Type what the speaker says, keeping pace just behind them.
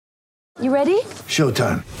You ready?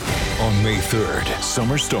 Showtime. On May 3rd,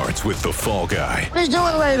 summer starts with The Fall Guy. Let's do it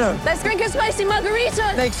later. Let's drink a spicy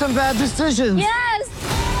margarita. Make some bad decisions. Yes.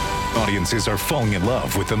 Audiences are falling in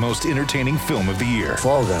love with the most entertaining film of the year.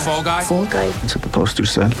 Fall Guy. Fall Guy? Fall Guy. That's what the poster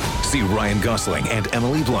said. See Ryan Gosling and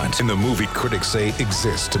Emily Blunt in the movie critics say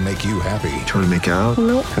exists to make you happy. Trying to make it out?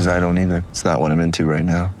 Nope. Because I don't either. It's not what I'm into right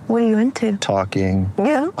now. What are you into? Talking.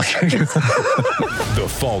 Yeah. The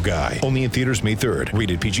Fall Guy. Only in theaters May 3rd.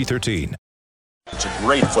 Rated PG-13. It's a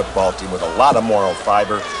great football team with a lot of moral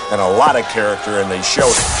fiber and a lot of character, and they showed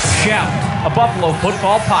it. Shout, a Buffalo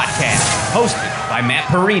football podcast, hosted by Matt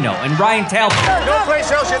Perino and Ryan Talbot. No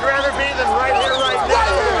place else you'd rather be than right here, right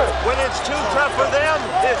now. When it's too tough for them,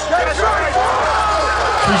 it's just right.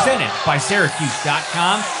 Presented by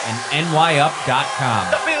Syracuse.com and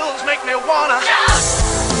NYUp.com. The Bills make me wanna.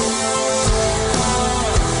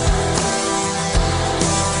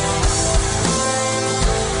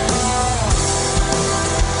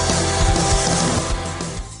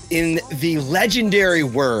 In the legendary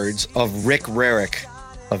words of Rick Rarick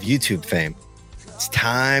of YouTube fame, it's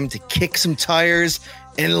time to kick some tires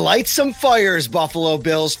and light some fires, Buffalo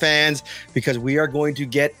Bills fans, because we are going to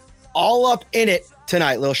get all up in it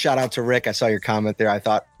tonight. Little shout out to Rick. I saw your comment there. I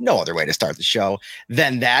thought no other way to start the show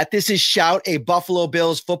than that. This is Shout, a Buffalo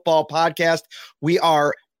Bills football podcast. We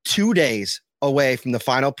are 2 days away from the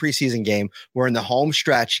final preseason game. We're in the home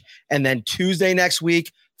stretch. And then Tuesday next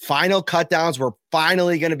week, final cutdowns. We're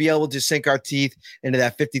finally going to be able to sink our teeth into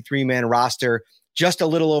that 53-man roster just a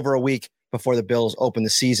little over a week before the Bills open the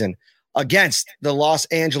season against the Los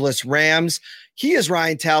Angeles Rams. He is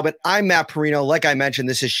Ryan Talbot. I'm Matt Perino. Like I mentioned,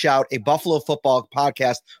 this is Shout, a Buffalo football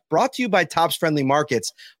podcast brought to you by Tops Friendly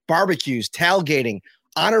Markets, barbecues, tailgating,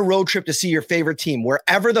 on a road trip to see your favorite team.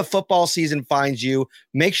 Wherever the football season finds you,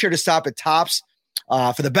 make sure to stop at Tops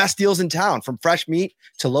for the best deals in town, from fresh meat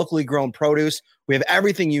to locally grown produce. We have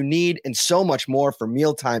everything you need and so much more for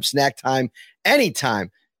mealtime, snack time,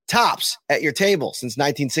 anytime. Tops at your table since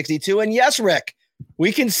 1962. And yes, Rick,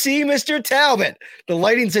 we can see Mr. Talbot. The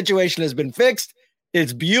lighting situation has been fixed.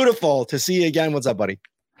 It's beautiful to see you again. What's up, buddy?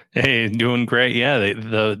 Hey, doing great. Yeah,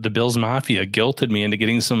 the Bills Mafia guilted me into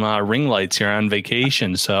getting some ring lights here on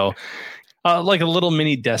vacation. So like a little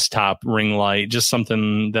mini desktop ring light, just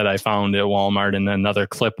something that I found at Walmart, and another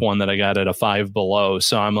clip one that I got at a Five Below.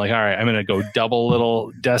 So I'm like, all right, I'm going to go double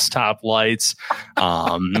little desktop lights.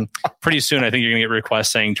 Pretty soon, I think you're going to get requests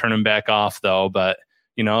saying turn them back off, though. But,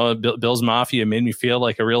 you know, Bills Mafia made me feel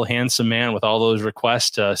like a real handsome man with all those requests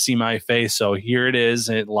to see my face. So here it is,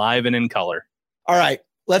 live and in color. All right.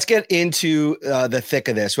 Let's get into the thick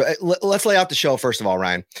of this. Let's lay out the show, first of all,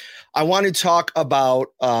 Ryan. I want to talk about,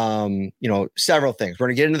 several things. We're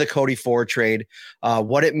going to get into the Cody Ford trade,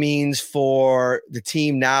 what it means for the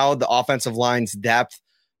team now, the offensive line's depth,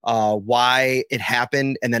 why it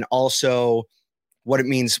happened, and then also what it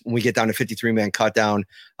means when we get down to 53-man cutdown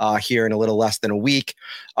here in a little less than a week.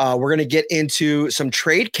 We're going to get into some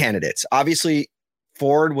trade candidates. Obviously,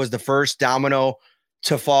 Ford was the first domino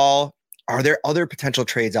to fall. Are there other potential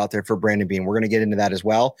trades out there for Brandon Beane? We're going to get into that as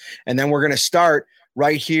well. And then we're going to start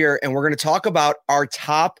right here, and we're going to talk about our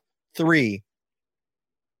top 3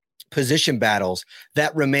 position battles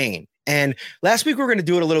that remain. And last week, we were going to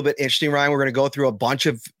do it a little bit interesting, Ryan. We're going to go through a bunch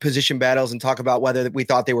of position battles and talk about whether we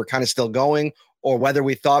thought they were kind of still going or whether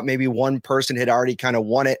we thought maybe one person had already kind of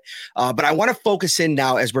won it. But I want to focus in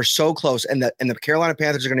now as we're so close, and the Carolina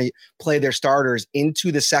Panthers are going to play their starters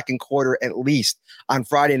into the second quarter at least on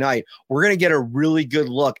Friday night. We're going to get a really good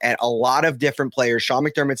look at a lot of different players. Sean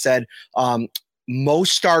McDermott said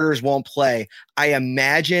most starters won't play. I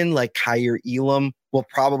imagine like Kaiir Elam will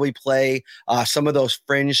probably play, some of those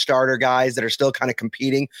fringe starter guys that are still kind of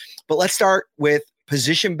competing. But let's start with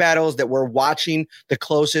position battles that we're watching the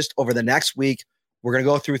closest over the next week. We're going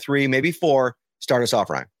to go through 3, maybe 4. Start us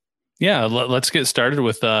off, Ryan. Yeah, let's get started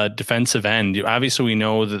with defensive end. Obviously, we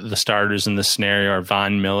know that the starters in this scenario are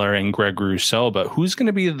Von Miller and Greg Rousseau, but who's going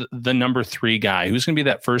to be the number 3 guy? Who's going to be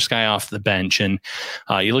that first guy off the bench? And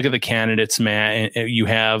you look at the candidates, Matt, and you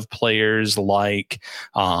have players like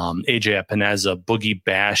AJ Epineza, Boogie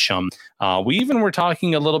Basham. We even were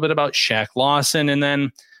talking a little bit about Shaq Lawson, and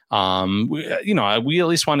then we at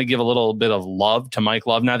least want to give a little bit of love to Mike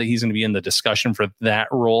Love. Not that he's going to be in the discussion for that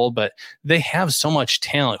role, but they have so much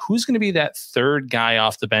talent. Who's going to be that third guy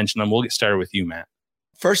off the bench? And then we'll get started with you, Matt.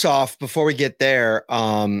 First off, before we get there,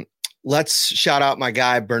 let's shout out my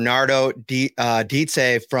guy, Bernardo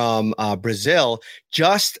Dietze from Brazil.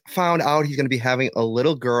 Just found out he's going to be having a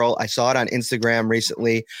little girl. I saw it on Instagram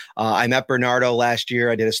recently. I met Bernardo last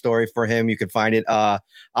year. I did a story for him. You can find it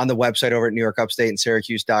on the website over at New York Upstate and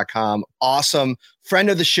Syracuse.com. Awesome friend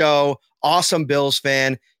of the show. awesome Bills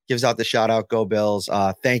fan. Gives out the shout out. Go Bills.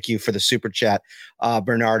 Thank you for the super chat,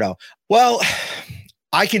 Bernardo. Well,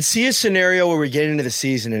 I can see a scenario where we get into the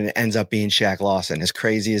season and it ends up being Shaq Lawson, as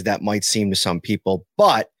crazy as that might seem to some people.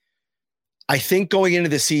 But I think going into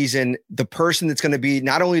the season, the person that's going to be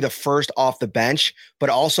not only the first off the bench, but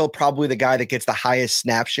also probably the guy that gets the highest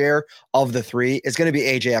snap share of the three is going to be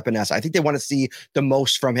AJ Epinesa. I think they want to see the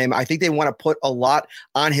most from him. I think they want to put a lot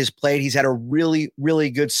on his plate. He's had a really, really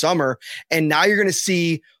good summer. And now you're going to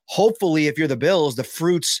see, hopefully, if you're the Bills, the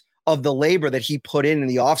fruits of the labor that he put in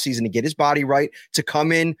the offseason to get his body right, to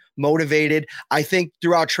come in motivated. I think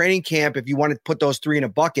throughout training camp, if you want to put those three in a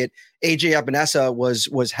bucket, AJ Epinesa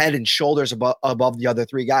was head and shoulders above the other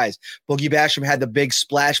three guys. Boogie Basham had the big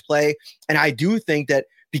splash play. And I do think that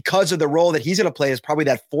because of the role that he's going to play as probably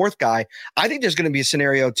that fourth guy, I think there's going to be a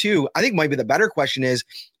scenario too. I think maybe the better question is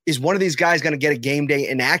one of these guys going to get a game day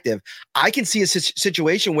inactive? I can see a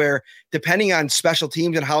situation where, depending on special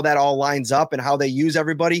teams and how that all lines up and how they use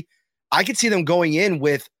everybody, I could see them going in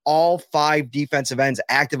with all 5 defensive ends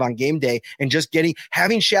active on game day and just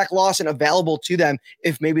having Shaq Lawson available to them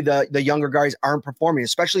if maybe the younger guys aren't performing,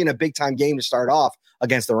 especially in a big time game to start off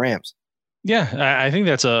against the Rams. Yeah, I think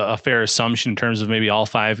that's a fair assumption in terms of maybe all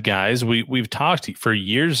 5 guys. We've talked for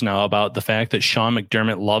years now about the fact that Sean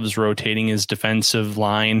McDermott loves rotating his defensive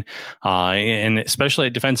line, and especially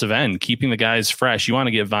at defensive end, keeping the guys fresh. You want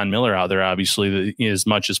to get Von Miller out there, obviously, as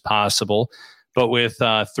much as possible. But with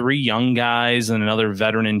 3 young guys and another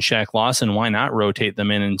veteran in Shaq Lawson, why not rotate them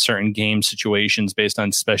in certain game situations based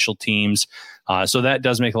on special teams? So that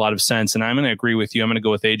does make a lot of sense. And I'm going to agree with you. I'm going to go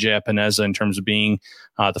with AJ Epinesa in terms of being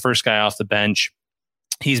the first guy off the bench.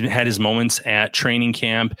 He's had his moments at training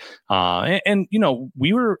camp. And you know,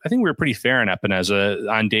 I think we were pretty fair on Epinesa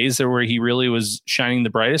on days there where he really was shining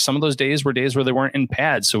the brightest. Some of those days were days where they weren't in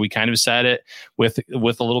pads. So we kind of said it with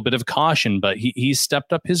a little bit of caution, but he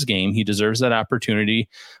stepped up his game. He deserves that opportunity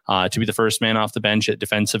to be the first man off the bench at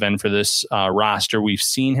defensive end for this roster. We've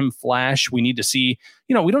seen him flash. We need to see,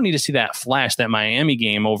 we don't need to see that flash, that Miami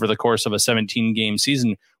game over the course of a 17-game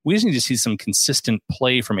season. We just need to see some consistent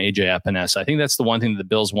play from AJ Epinesa. I think that's the one thing that the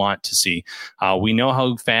Bills want to see. We know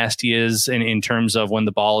how fast he is in terms of when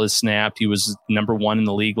the ball is snapped. He was number 1 in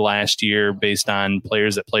the league last year based on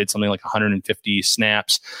players that played something like 150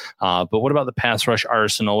 snaps. But what about the pass rush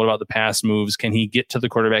arsenal? What about the pass moves? Can he get to the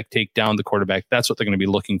quarterback, take down the quarterback? That's what they're going to be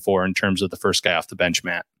looking for in terms of the first guy off the bench,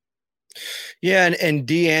 Matt. Yeah, and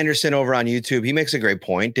D. Anderson over on YouTube, he makes a great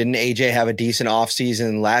point. Didn't AJ have a decent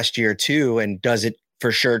offseason last year too? And does it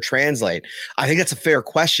for sure translate? I think that's a fair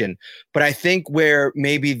question, but I think where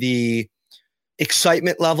maybe the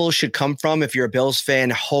excitement level should come from, if you're a Bills fan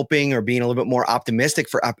hoping or being a little bit more optimistic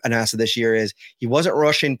for Epinesa this year, is he wasn't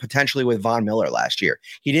rushing potentially with Von Miller last year.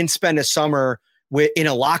 He didn't spend a summer in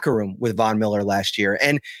a locker room with Von Miller last year.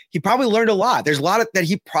 And he probably learned a lot. There's a lot that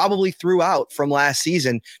he probably threw out from last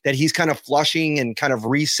season that he's kind of flushing and kind of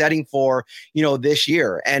resetting for, this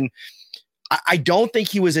year. And I don't think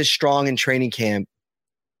he was as strong in training camp,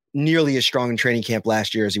 nearly as strong in training camp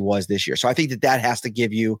last year as he was this year. So I think that has to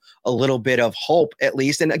give you a little bit of hope at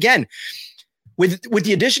least. And again, with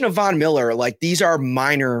the addition of Von Miller, like, these are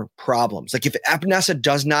minor problems. Like, if Epinesa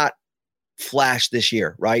does not flash this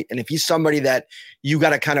year, right? And if he's somebody that you got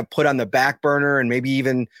to kind of put on the back burner and maybe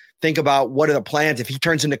even think about what are the plans if he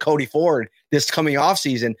turns into Cody Ford this coming off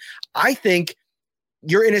season, I think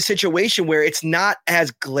you're in a situation where it's not as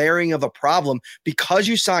glaring of a problem because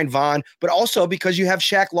you signed Von, but also because you have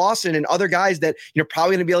Shaq Lawson and other guys that you're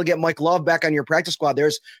probably going to be able to get Mike Love back on your practice squad.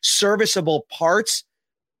 There's serviceable parts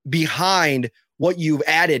behind what you've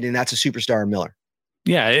added, and that's a superstar Miller.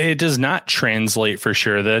 Yeah, it does not translate for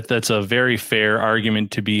sure. That's a very fair argument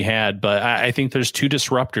to be had. But I think there's 2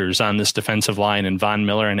 disruptors on this defensive line, and Von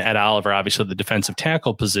Miller and Ed Oliver, obviously the defensive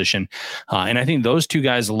tackle position. And I think those 2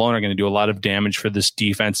 guys alone are going to do a lot of damage for this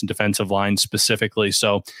defense and defensive line specifically.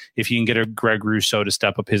 So if you can get a Greg Rousseau to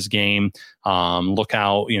step up his game, look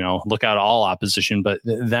out all opposition. But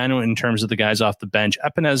then in terms of the guys off the bench,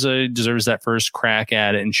 Epinesa deserves that first crack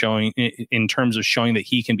at it and showing that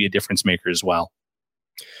he can be a difference maker as well.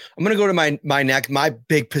 I'm going to go to my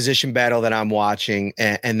big position battle that I'm watching,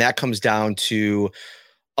 and that comes down to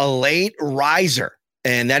a late riser,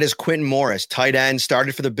 and that is Quintin Morris, tight end,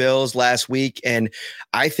 started for the Bills last week, and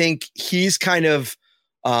I think he's kind of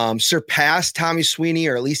surpassed Tommy Sweeney,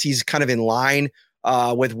 or at least he's kind of in line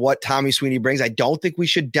with what Tommy Sweeney brings. I don't think we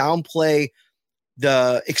should downplay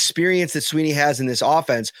the experience that Sweeney has in this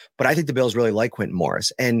offense, but I think the Bills really like Quintin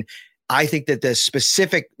Morris, and I think that the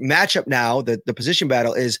specific matchup now, the position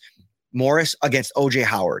battle, is Morris against OJ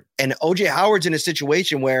Howard. And OJ Howard's in a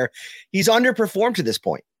situation where he's underperformed to this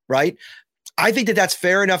point, right? I think that that's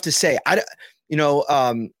fair enough to say.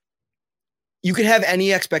 You could have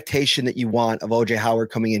any expectation that you want of OJ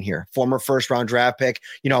Howard coming in here, former first-round draft pick.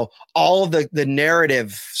 All of the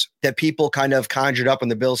narratives that people kind of conjured up when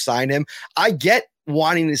the Bills signed him. I get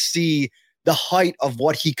wanting to see the height of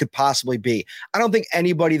what he could possibly be. I don't think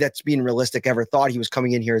anybody that's being realistic ever thought he was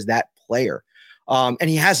coming in here as that player. And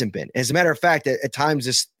he hasn't been. As a matter of fact, at times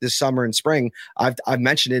this summer and spring, I've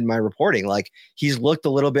mentioned in my reporting, like he's looked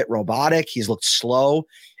a little bit robotic. He's looked slow,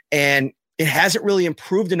 and it hasn't really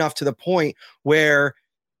improved enough to the point where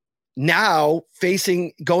now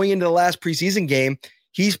going into the last preseason game,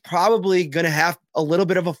 he's probably going to have a little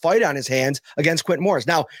bit of a fight on his hands against Quintin Morris.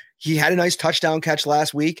 Now, he had a nice touchdown catch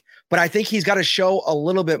last week, but I think he's got to show a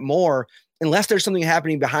little bit more. Unless there's something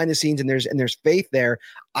happening behind the scenes and there's faith there,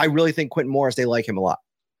 I really think Quintin Morris, they like him a lot.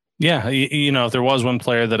 Yeah, if there was one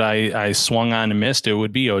player that I swung on and missed, it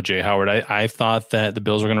would be OJ Howard. I thought that the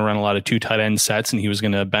Bills were going to run a lot of 2 tight end sets, and he was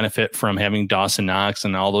going to benefit from having Dawson Knox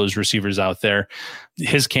and all those receivers out there.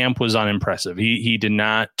 His camp was unimpressive. He did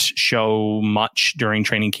not show much during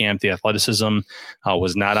training camp. The athleticism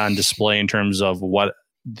was not on display in terms of what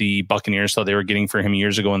the Buccaneers thought they were getting for him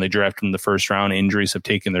years ago when they drafted him in the first round. Injuries have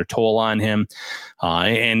taken their toll on him.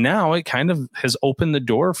 And now it kind of has opened the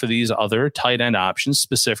door for these other tight end options,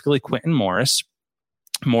 specifically Quintin Morris.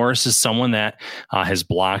 Morris is someone that has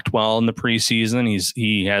blocked well in the preseason.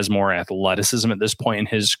 He has more athleticism at this point in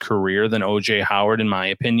his career than OJ Howard, in my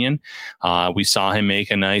opinion. We saw him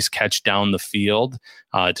make a nice catch down the field,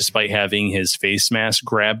 despite having his face mask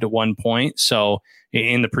grabbed at one point. So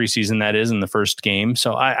in the preseason, that is in the first game.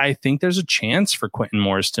 So I think there's a chance for Quintin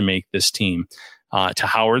Morris to make this team. To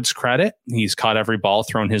Howard's credit, he's caught every ball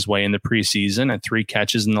thrown his way in the preseason at 3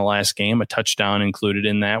 catches in the last game, a touchdown included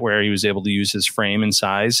in that, where he was able to use his frame and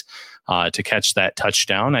size to catch that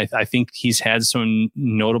touchdown. I think he's had some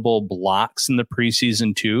notable blocks in the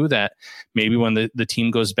preseason too, that maybe when the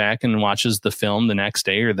team goes back and watches the film the next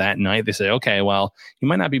day or that night, they say, okay, well, he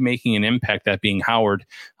might not be making an impact, that being Howard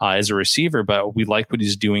as a receiver, but we like what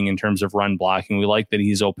he's doing in terms of run blocking. We like that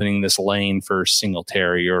he's opening this lane for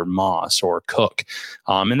Singletary or Moss or Cook.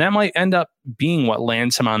 And that might end up being what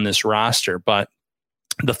lands him on this roster. But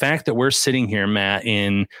the fact that we're sitting here, Matt,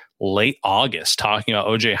 in late August talking about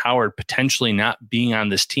OJ Howard potentially not being on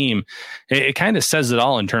this team, it kind of says it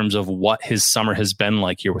all in terms of what his summer has been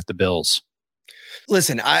like here with the Bills.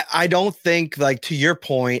 Listen, I don't think, like, to your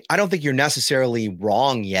point, I don't think you're necessarily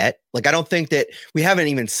wrong yet. Like, I don't think that we haven't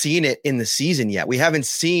even seen it in the season yet. We haven't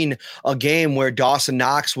seen a game where Dawson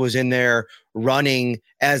Knox was in there running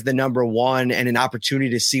as the number 1 and an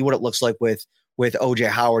opportunity to see what it looks like with OJ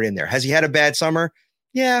Howard in there. Has he had a bad summer?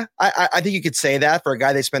 Yeah, I think you could say that for a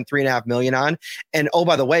guy they spent $3.5 million on. And oh,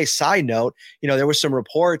 by the way, side note, there was some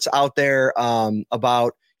reports out there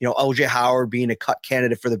about OJ Howard being a cut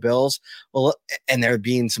candidate for the Bills. Well, and there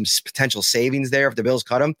being some potential savings there if the Bills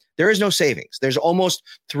cut him. There is no savings. There's almost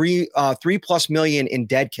 $3+ million in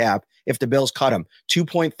dead cap if the Bills cut him.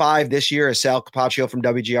 2.5 this year, as Sal Capaccio from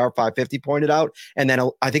WGR 550 pointed out, and then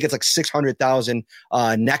I think it's like 600,000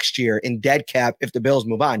 next year in dead cap if the Bills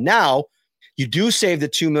move on. Now, you do save the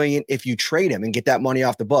 $2 million if you trade him and get that money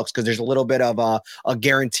off the books, because there's a little bit of a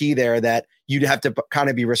guarantee there that you'd have to kind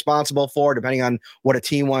of be responsible for, depending on what a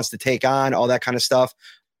team wants to take on, all that kind of stuff.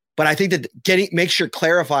 But I think that make sure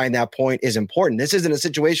clarifying that point is important. This isn't a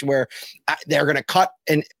situation where they're going to cut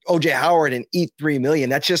an OJ Howard and eat $3 million.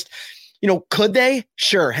 That's just, could they?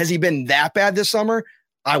 Sure. Has he been that bad this summer?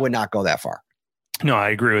 I would not go that far. No, I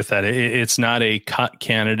agree with that. It's not a cut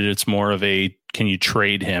candidate. It's more of a, can you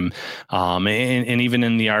trade him? And even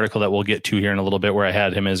in the article that we'll get to here in a little bit, where I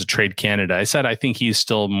had him as a trade candidate, I said I think he's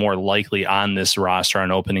still more likely on this roster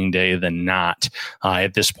on opening day than not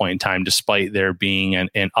at this point in time, despite there being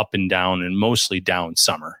an up and down and mostly down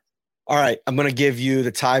summer. All right, I'm going to give you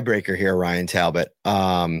the tiebreaker here, Ryan Talbot.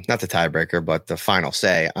 Not the tiebreaker, but the final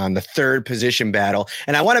say on the third position battle.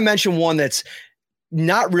 And I want to mention one that's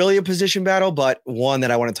not really a position battle, but one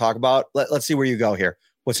that I want to talk about. Let's see where you go here.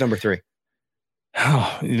 What's number 3?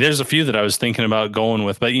 Oh, there's a few that I was thinking about going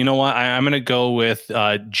with, but you know what? I'm going to go with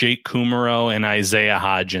Jake Kumerow and Isaiah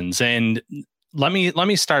Hodgins. And let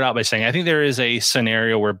me start out by saying I think there is a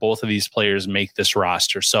scenario where both of these players make this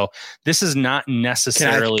roster. So this is not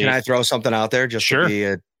necessarily. Can I throw something out there just sure.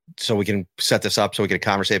 To be so we can set this up so we can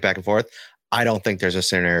conversate back and forth? I don't think there's a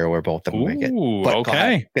scenario where both of them make it. But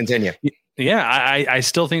okay, continue. Yeah, I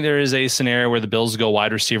still think there is a scenario where the Bills go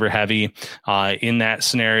wide receiver heavy. In that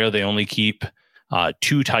scenario, they only keep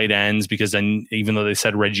two tight ends, because then even though they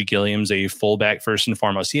said Reggie Gilliam's a fullback first and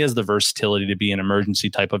foremost, he has the versatility to be an emergency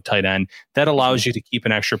type of tight end that allows you to keep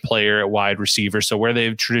an extra player at wide receiver. So where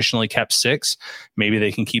they've traditionally kept 6, maybe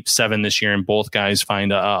they can keep 7 this year and both guys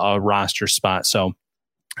find a roster spot. So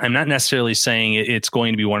I'm not necessarily saying it's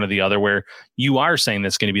going to be one or the other, where you are saying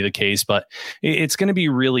that's going to be the case, but it's going to be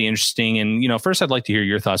really interesting. And, first I'd like to hear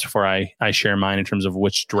your thoughts before I share mine in terms of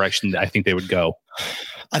which direction I think they would go.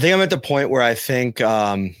 I think I'm at the point where I think,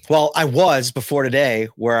 I was before today,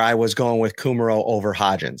 where I was going with Kumerow over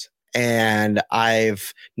Hodgins. And I'm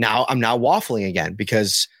now waffling again,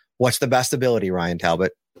 because what's the best ability, Ryan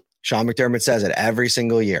Talbot? Sean McDermott says it every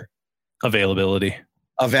single year. Availability.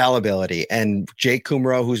 And Jake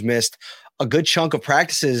Kumerow, who's missed a good chunk of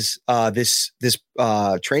practices this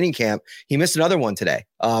training camp, he missed another one today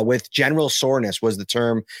with general soreness was the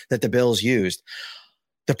term that the Bills used.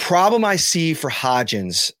 The problem I see for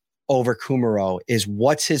Hodgins over Kumerow is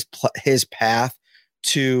what's his path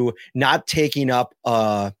to not taking up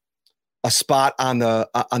a spot on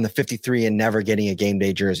the 53 and never getting a game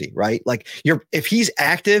day jersey, right? Like if he's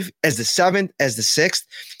active as the 7th, as the 6th,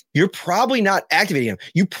 you're probably not activating him.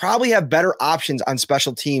 You probably have better options on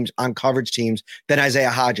special teams, on coverage teams than Isaiah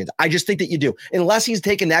Hodgins. I just think that you do, unless he's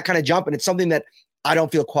taking that kind of jump. And it's something that I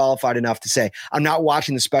don't feel qualified enough to say. I'm not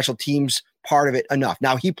watching the special teams part of it enough.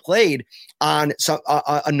 Now, he played on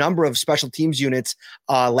a number of special teams units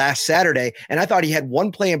last Saturday, and I thought he had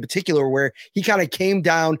one play in particular where he kind of came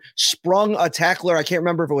down, sprung a tackler. I can't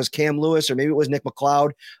remember if it was Cam Lewis or maybe it was Nick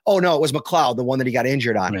McLeod. Oh, no, it was McLeod, the one that he got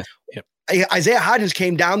injured on. Yep. Isaiah Hodgins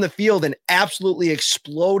came down the field and absolutely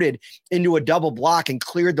exploded into a double block and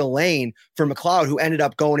cleared the lane for McLeod, who ended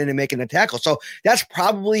up going in and making the tackle. So that's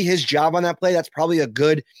probably his job on that play. That's probably a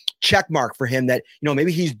good check mark for him that,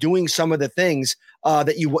 maybe he's doing some of the things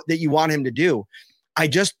that you want him to do. I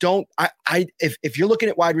just don't. If you're looking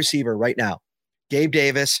at wide receiver right now, Gabe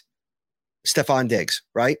Davis, Stephon Diggs,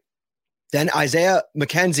 right? Then Isaiah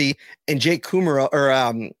McKenzie and Jake Kumerow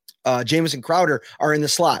or Jamison Crowder are in the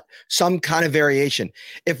slot, some kind of variation.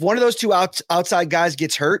 If one of those two outside guys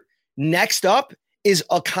gets hurt, next up is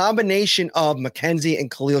a combination of McKenzie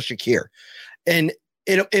and Khalil Shakir. And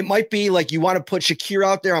it might be like you want to put Shakir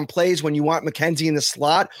out there on plays when you want McKenzie in the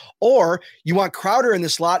slot, or you want Crowder in the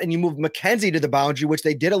slot and you move McKenzie to the boundary, which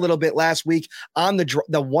they did a little bit last week on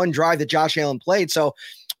the one drive that Josh Allen played. So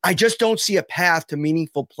I just don't see a path to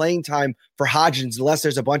meaningful playing time for Hodgins unless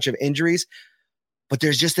there's a bunch of injuries. But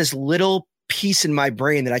there's just this little piece in my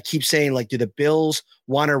brain that I keep saying, like, do the Bills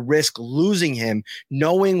want to risk losing him,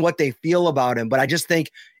 knowing what they feel about him? But I just think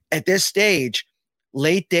at this stage,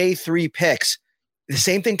 late day 3 picks, the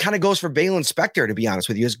same thing kind of goes for Baylon Spector, to be honest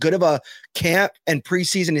with you. As good of a camp and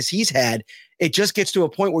preseason as he's had, it just gets to a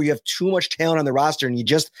point where you have too much talent on the roster and you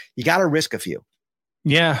got to risk a few.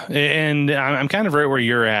 Yeah, and I'm kind of right where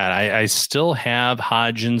you're at. I still have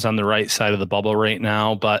Hodgins on the right side of the bubble right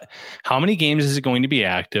now, but how many games is he going to be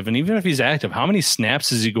active? And even if he's active, how many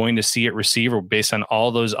snaps is he going to see at receiver based on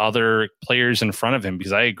all those other players in front of him?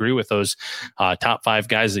 Because I agree with those top 5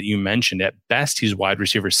 guys that you mentioned. At best, he's wide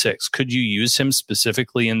receiver 6. Could you use him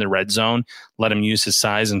specifically in the red zone? Let him use his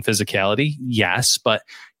size and physicality? Yes, but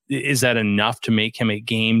is that enough to make him a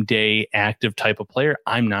game day active type of player?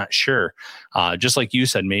 I'm not sure. Just like you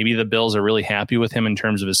said, maybe the Bills are really happy with him in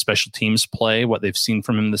terms of his special teams play, what they've seen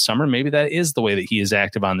from him this summer. Maybe that is the way that he is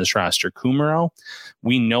active on this roster. Kumerow,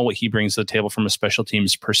 we know what he brings to the table from a special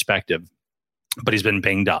teams perspective, but he's been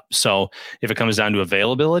banged up. So if it comes down to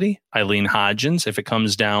availability, I lean Hodgins. If it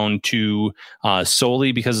comes down to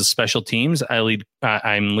solely because of special teams,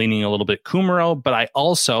 I'm leaning a little bit Kumerow, but I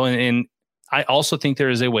also think there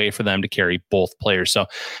is a way for them to carry both players. So,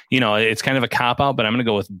 it's kind of a cop-out, but I'm going to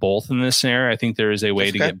go with both in this scenario. I think there is a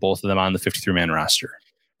way to get both of them on the 53-man roster.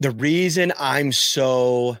 The reason I'm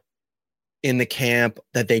so in the camp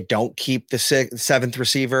that they don't keep the 7th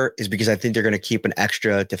receiver is because I think they're going to keep an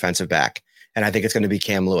extra defensive back. And I think it's going to be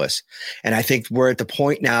Cam Lewis. And I think we're at the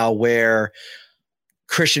point now where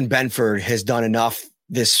Christian Benford has done enough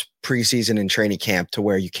this preseason and training camp to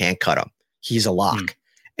where you can't cut him. He's a lock.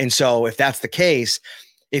 And so if that's the case,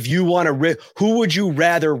 if you want to who would you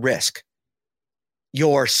rather risk?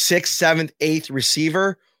 Your 6th, 7th, 8th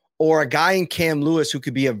receiver, or a guy in Cam Lewis who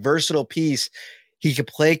could be a versatile piece? He could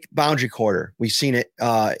play boundary quarter. We've seen it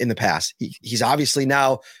in the past. He's obviously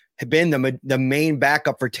now been the main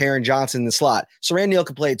backup for Taron Johnson in the slot. Saran Neal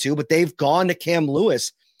could play it too, but they've gone to Cam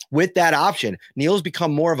Lewis with that option. Neal's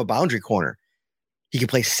become more of a boundary corner. He can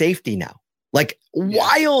play safety now. Like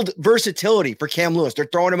wild versatility for Cam Lewis. They're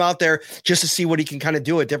throwing him out there just to see what he can kind of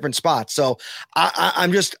do at different spots. So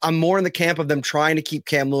I'm more in the camp of them trying to keep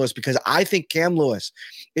Cam Lewis, because I think Cam Lewis,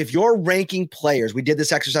 if you're ranking players, we did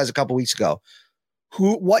this exercise a couple weeks ago,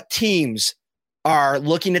 what teams are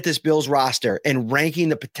looking at this Bills roster and ranking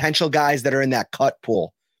the potential guys that are in that cut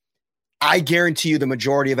pool, I guarantee you the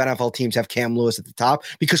majority of NFL teams have Cam Lewis at the top,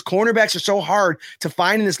 because cornerbacks are so hard to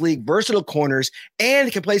find in this league, versatile corners,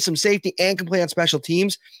 and can play some safety and can play on special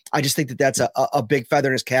teams. I just think that that's a big feather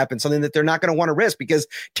in his cap and something that they're not going to want to risk, because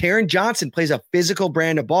Taron Johnson plays a physical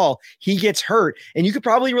brand of ball. He gets hurt, and you could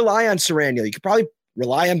probably rely on Siraniel. You could probably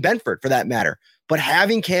rely on Benford for that matter. But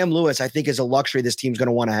having Cam Lewis, I think, is a luxury this team's going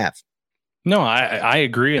to want to have. No, I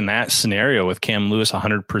agree in that scenario with Cam Lewis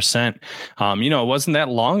 100%. It wasn't that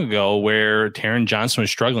long ago where Taron Johnson was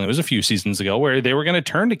struggling. It was a few seasons ago where they were going to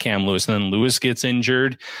turn to Cam Lewis, and then Lewis gets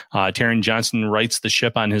injured. Taron Johnson rights the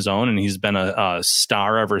ship on his own, and he's been a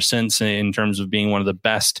star ever since in terms of being one of the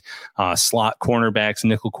best slot cornerbacks,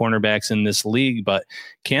 nickel cornerbacks in this league. But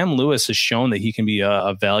Cam Lewis has shown that he can be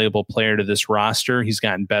a valuable player to this roster. He's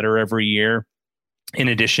gotten better every year. In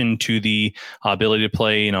addition to the ability to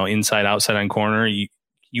play, inside, outside on corner, you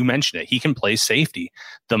mentioned it. He can play safety.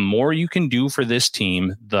 The more you can do for this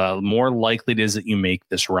team, the more likely it is that you make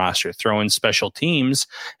this roster. Throw in special teams,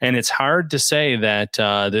 and it's hard to say that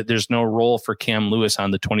there's no role for Cam Lewis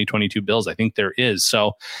on the 2022 Bills. I think there is.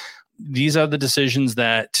 So these are the decisions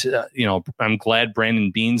that, I'm glad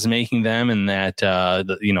Brandon Beane's making them, and that,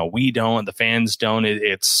 we don't, the fans don't.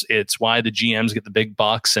 It's why the GMs get the big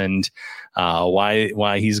bucks, and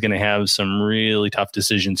why he's going to have some really tough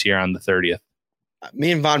decisions here on the 30th.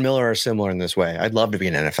 Me and Von Miller are similar in this way. I'd love to be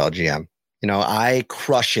an NFL GM. I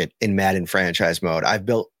crush it in Madden franchise mode. I've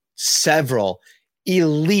built several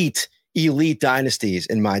elite dynasties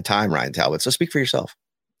in my time, Ryan Talbot. So speak for yourself.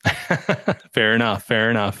 Fair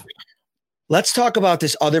enough. Let's talk about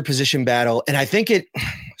this other position battle. And I think it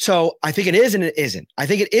is and it isn't. I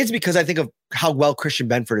think it is because I think of how well Christian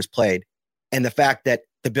Benford has played and the fact that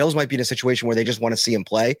the Bills might be in a situation where they just want to see him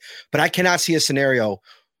play. But I cannot see a scenario,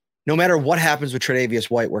 no matter what happens with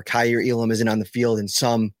Tre'Davious White, where Kaiir Elam isn't on the field in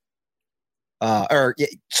some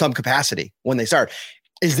capacity when they start.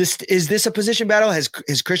 Is this a position battle? Has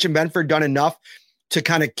Christian Benford done enough to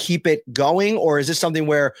kind of keep it going, or is this something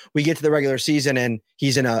where we get to the regular season and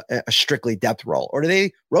he's in a strictly depth role, or do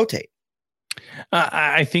they rotate?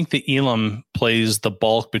 I think that Elam plays the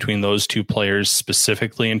bulk between those two players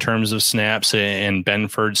specifically in terms of snaps, and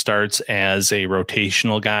Benford starts as a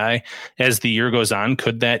rotational guy. As the year goes on,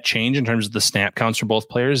 could that change in terms of the snap counts for both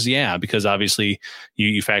players? Yeah, because obviously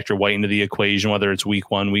you factor White into the equation, whether it's week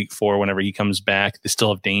 1, week 4, whenever he comes back. They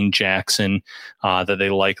still have Dane Jackson that they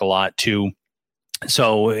like a lot too.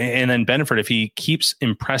 So, and then Benford, if he keeps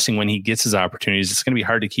impressing when he gets his opportunities, it's going to be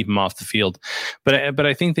hard to keep him off the field. But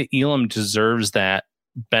I think that Elam deserves that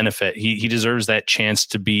benefit. He deserves that chance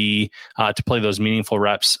to be to play those meaningful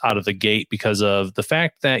reps out of the gate because of the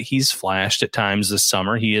fact that he's flashed at times this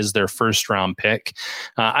summer. He is their first round pick.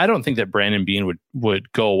 I don't think that Brandon Beane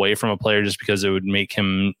would go away from a player just because it would make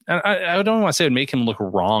him. I don't want to say it would make him look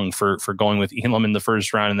wrong for going with Elam in the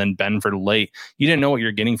first round and then Benford late. You didn't know what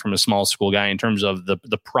you're getting from a small school guy in terms of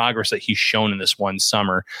the progress that he's shown in this one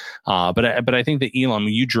summer. But I think that Elam,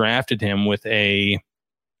 you drafted him with a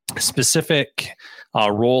specific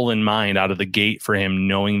role in mind out of the gate for him,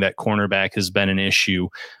 knowing that cornerback has been an issue.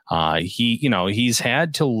 He's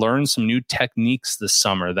had to learn some new techniques this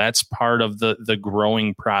summer. That's part of the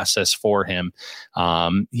growing process for him.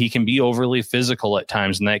 He can be overly physical at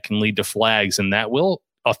times, and that can lead to flags, and that will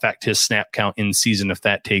affect his snap count in season if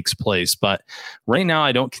that takes place. But right now,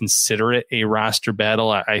 I don't consider it a roster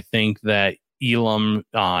battle. I think that Elam,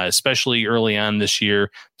 especially early on this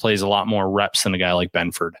year, plays a lot more reps than a guy like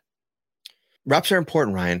Benford. Reps are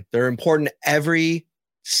important, Ryan. They're important every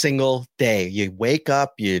single day. You wake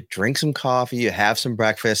up, you drink some coffee, you have some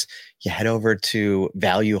breakfast, you head over to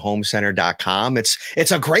valuehomecenter.com.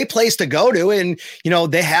 It's a great place to go to. And,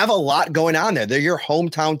 they have a lot going on there. They're your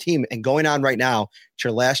hometown team, and going on right now. It's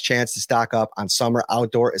your last chance to stock up on summer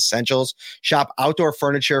outdoor essentials. Shop outdoor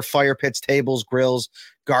furniture, fire pits, tables, grills,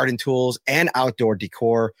 garden tools, and outdoor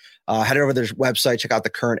decor. Head over to their website, check out the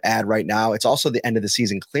current ad right now. It's also the end of the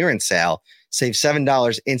season clearance sale. Save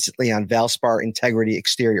 $7 instantly on Valspar Integrity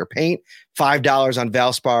Exterior Paint, $5 on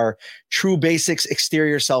Valspar True Basics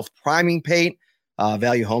Exterior Self-Priming Paint.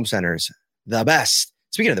 Value Home Centers, the best.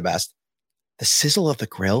 Speaking of the best, the sizzle of the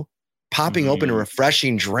grill, popping open a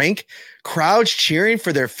refreshing drink, crowds cheering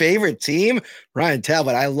for their favorite team. Ryan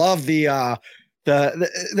Talbot, I love the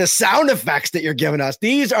sound effects that you're giving us.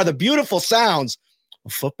 These are the beautiful sounds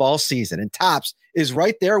of football season. And Tops is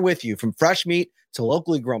right there with you, from fresh meat to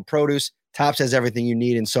locally grown produce. Tops has everything you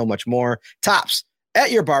need and so much more. Tops,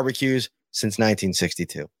 at your barbecues since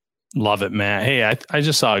 1962. Love it, Matt. Hey, I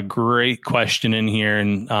just saw a great question in here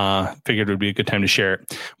and figured it would be a good time to share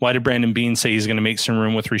it. Why did Brandon Beane say he's going to make some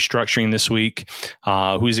room with restructuring this week?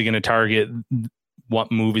 Who's he going to target? What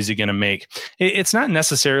move is he going to make? It's not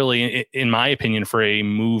necessarily, in my opinion, for a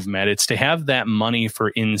move, Matt. It's to have that money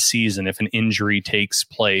for in season if an injury takes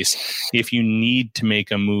place. If you need to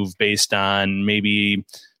make a move based on maybe,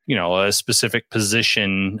 a specific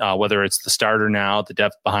position, whether it's the starter now, the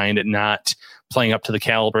depth behind it, not playing up to the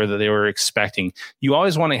caliber that they were expecting. You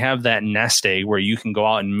always want to have that nest egg where you can go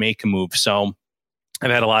out and make a move. So I've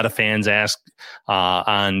had a lot of fans ask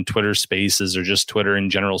on Twitter Spaces or just Twitter in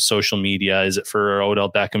general, social media, is it for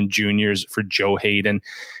Odell Beckham Jr.? Is it for Joe Hayden?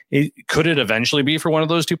 Could it eventually be for one of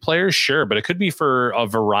those two players? Sure, but it could be for a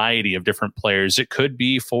variety of different players. It could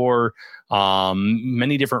be for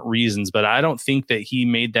many different reasons, but I don't think that he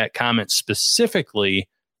made that comment specifically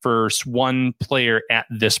for one player at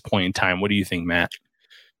this point in time. What do you think, Matt?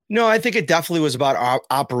 No, I think it definitely was about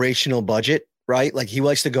operational budget. Right? Like, he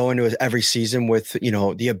likes to go into every season with,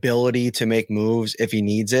 the ability to make moves if he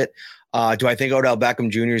needs it. Do I think Odell Beckham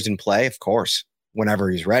Jr. is in play? Of course, whenever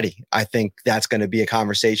he's ready. I think that's going to be a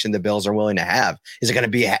conversation the Bills are willing to have. Is it going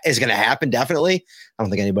to happen? Definitely. I don't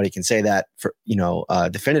think anybody can say that for,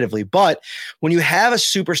 definitively, but when you have a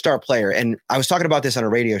superstar player, and I was talking about this on a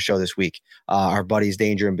radio show this week, our buddies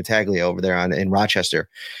Danger and Battaglia over there in Rochester.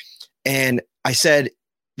 And I said,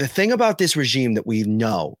 the thing about this regime that we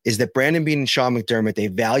know is that Brandon Beane and Sean McDermott, they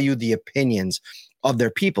value the opinions of their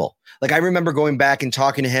people. Like, I remember going back and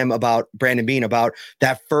talking to him about Brandon Beane, about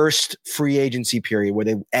that first free agency period where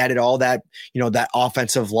they added all that, that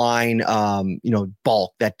offensive line,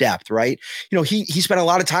 bulk, that depth, right? He spent a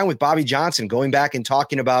lot of time with Bobby Johnson going back and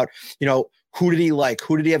talking about, who did he like?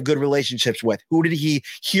 Who did he have good relationships with? Who did he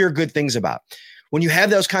hear good things about? When you have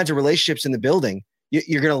those kinds of relationships in the building,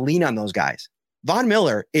 you're going to lean on those guys. Von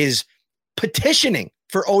Miller is petitioning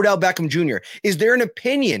for Odell Beckham Jr. Is there an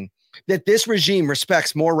opinion that this regime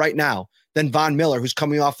respects more right now than Von Miller, who's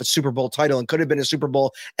coming off a Super Bowl title and could have been a Super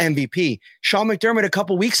Bowl MVP? Sean McDermott a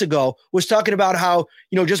couple weeks ago was talking about how,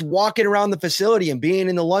 just walking around the facility and being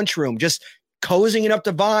in the lunchroom, just cozying it up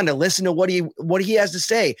to Von to listen to what he has to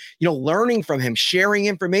say, learning from him, sharing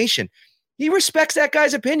information. He respects that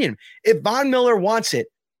guy's opinion. If Von Miller wants it,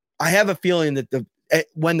 I have a feeling that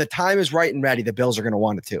when the time is right and ready, the Bills are going to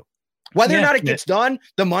want it too. Whether or not it gets done,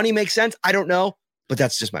 the money makes sense. I don't know, but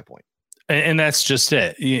that's just my point. And that's just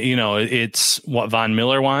it. It's what Von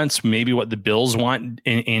Miller wants, maybe what the Bills want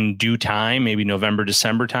in due time, maybe November,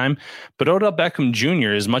 December time. But Odell Beckham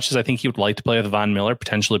Jr., as much as I think he would like to play with Von Miller,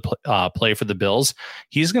 potentially play for the Bills,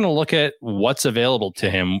 he's going to look at what's available to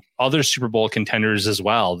him. Other Super Bowl contenders as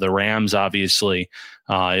well. The Rams, obviously,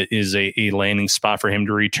 is a landing spot for him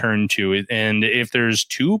to return to. And if there's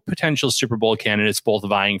two potential Super Bowl candidates both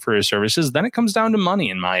vying for his services, then it comes down to money,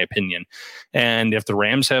 in my opinion. And if the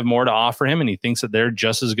Rams have more to offer him and he thinks that they're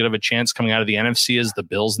just as good of a chance coming out of the NFC as the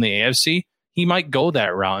Bills in the AFC, he might go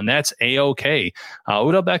that route, and that's A-OK.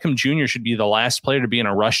 Odell Beckham Jr. should be the last player to be in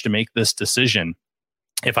a rush to make this decision.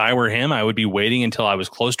 If I were him, I would be waiting until I was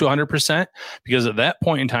close to 100%, because at that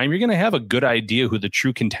point in time, you're going to have a good idea who the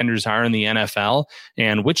true contenders are in the NFL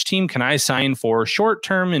and which team can I sign for short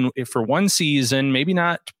term and for one season, maybe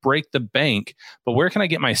not break the bank, but where can I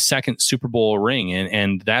get my second Super Bowl ring?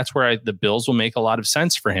 And that's where the Bills will make a lot of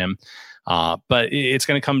sense for him. But it's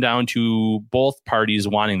going to come down to both parties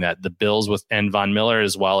wanting that, the Bills and Von Miller,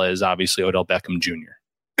 as well as obviously Odell Beckham Jr.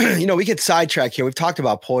 We get sidetracked here. We've talked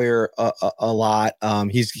about Poyer a lot.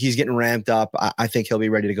 He's getting ramped up. I think he'll be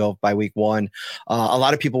ready to go by week 1. A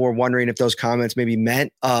lot of people were wondering if those comments maybe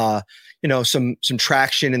meant, some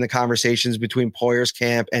traction in the conversations between Poyer's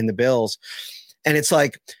camp and the Bills. And it's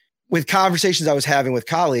like, with conversations I was having with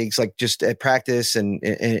colleagues, like just at practice and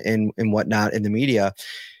whatnot in the media,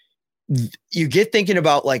 you get thinking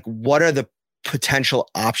about like, what are the potential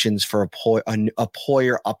options for a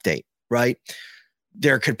Poyer update, right?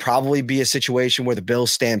 There could probably be a situation where the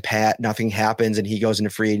Bills stand pat, nothing happens, and he goes into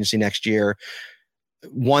free agency next year.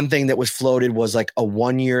 One thing that was floated was like a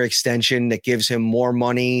 1-year extension that gives him more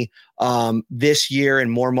money this year and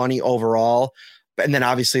more money overall. And then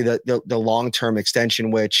obviously the long-term extension,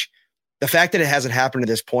 which the fact that it hasn't happened to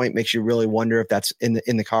this point makes you really wonder if that's in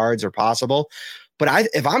the cards or possible. But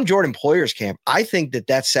if I'm Jordan Poyer's camp, I think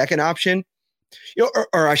that second option,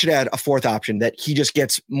 or I should add a fourth option, that he just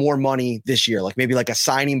gets more money this year, like maybe like a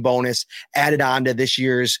signing bonus added on to this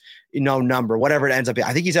year's, number, whatever it ends up being.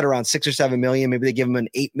 I think he's at around $6 or $7 million. Maybe they give him an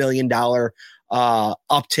 $8 million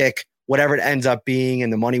uptick, whatever it ends up being,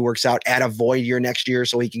 and the money works out, add a void year next year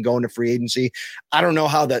so he can go into free agency. I don't know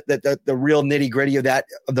how the real nitty gritty of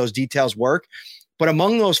those details work, but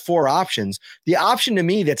among those 4 options, the option to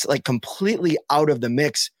me that's like completely out of the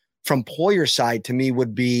mix from Poyer's side to me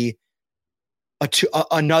would be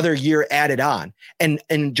another year added on and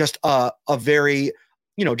just a very,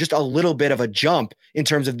 just a little bit of a jump in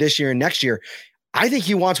terms of this year and next year. I think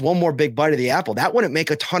he wants one more big bite of the apple. That wouldn't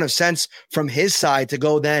make a ton of sense from his side to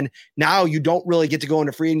go then. Now you don't really get to go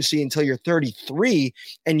into free agency until you're 33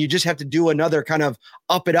 and you just have to do another kind of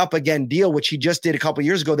up it up again deal, which he just did a couple of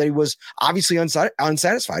years ago that he was obviously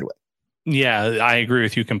unsatisfied with. Yeah, I agree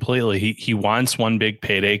with you completely. He wants one big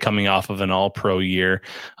payday coming off of an all-pro year.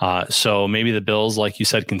 So maybe the Bills, like you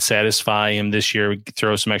said, can satisfy him this year,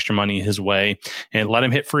 throw some extra money his way, and let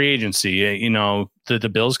him hit free agency. The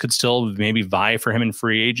Bills could still maybe vie for him in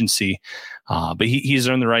free agency. But he's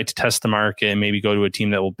earned the right to test the market and maybe go to a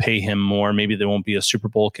team that will pay him more. Maybe there won't be a Super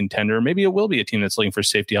Bowl contender. Maybe it will be a team that's looking for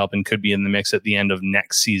safety help and could be in the mix at the end of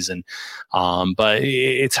next season. But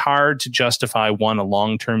it's hard to justify a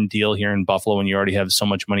long-term deal here in Buffalo when you already have so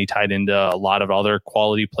much money tied into a lot of other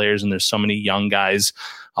quality players and there's so many young guys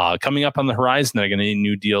coming up on the horizon that are going to need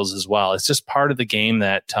new deals as well. It's just part of the game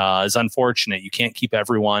that is unfortunate. You can't keep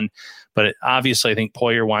everyone. But obviously, I think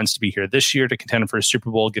Poyer wants to be here this year to contend for a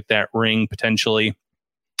Super Bowl, get that ring potentially,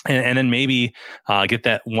 and then maybe get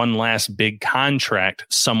that one last big contract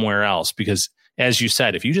somewhere else. Because as you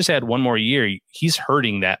said, if you just add one more year, he's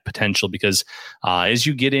hurting that potential because as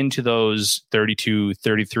you get into those 32,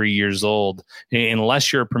 33 years old,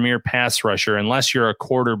 unless you're a premier pass rusher, unless you're a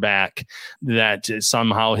quarterback that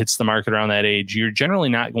somehow hits the market around that age, you're generally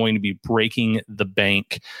not going to be breaking the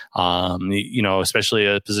bank, especially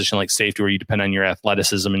a position like safety where you depend on your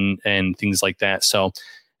athleticism and things like that. So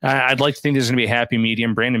I'd like to think there's going to be a happy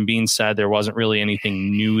medium. Brandon Beane said there wasn't really anything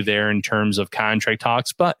new there in terms of contract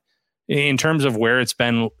talks, but in terms of where it's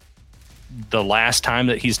been the last time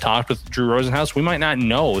that he's talked with Drew Rosenhaus, we might not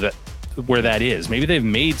know where that is. Maybe they've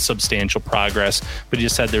made substantial progress, but he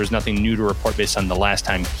just said there's nothing new to report based on the last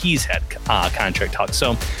time he's had contract talks.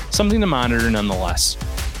 So something to monitor nonetheless.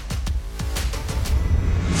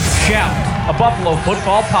 Shout, a Buffalo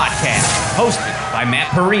football podcast hosted by Matt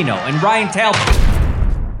Perino and Ryan Talbot.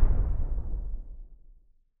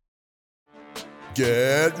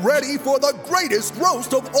 Get ready for the greatest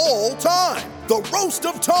roast of all time, the Roast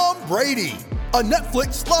of Tom Brady, a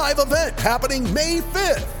Netflix live event happening May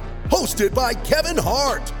 5th. Hosted by Kevin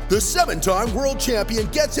Hart, the 7-time world champion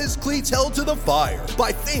gets his cleats held to the fire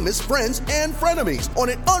by famous friends and frenemies on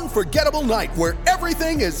an unforgettable night where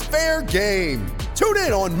everything is fair game. Tune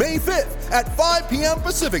in on May 5th at 5 p.m.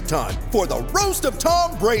 Pacific time for the Roast of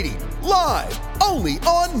Tom Brady, live only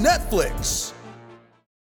on Netflix.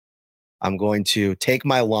 I'm going to take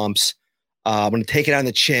my lumps. I'm going to take it on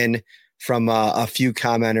the chin from a few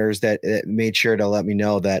commenters that made sure to let me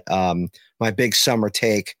know that my big summer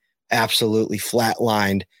take absolutely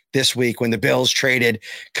flatlined this week when the Bills traded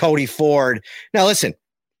Cody Ford. Now, listen,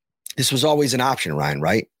 this was always an option, Ryan,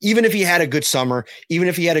 right? Even if he had a good summer, even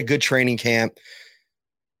if he had a good training camp,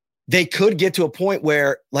 they could get to a point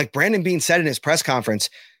where, like Brandon Beane said in his press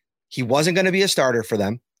conference, he wasn't going to be a starter for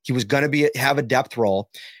them. He was going to have a depth role.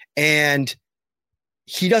 And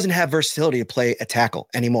he doesn't have versatility to play a tackle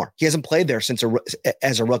anymore. He hasn't played there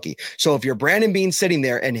as a rookie. So if you're Brandon Beane sitting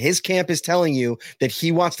there and his camp is telling you that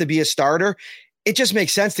he wants to be a starter, it just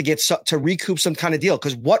makes sense to recoup some kind of deal.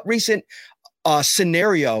 Because what recent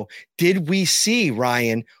scenario did we see,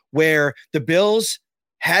 Ryan, where the Bills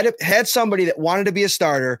had somebody that wanted to be a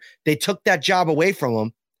starter, they took that job away from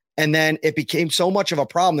him, and then it became so much of a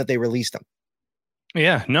problem that they released him?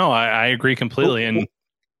 Yeah, no, I agree completely. And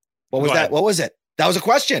what was that? What was it? That was a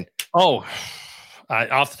question. Oh,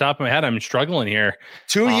 off the top of my head, I'm struggling here.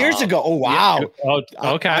 2 years ago. Oh, wow. Yeah.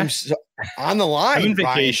 Oh, okay. I'm on the line. I'm in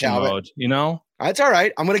vacation mode, That's all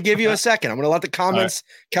right. I'm going to give you a second. I'm going to let the comments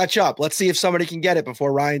catch up. Let's see if somebody can get it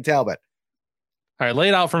before Ryan Talbot. All right, lay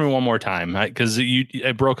it out for me one more time, because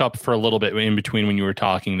it broke up for a little bit in between when you were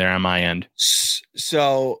talking there on my end.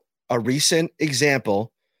 So a recent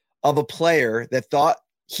example of a player that thought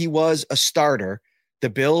he was a starter, the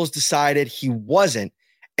Bills decided he wasn't,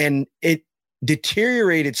 and it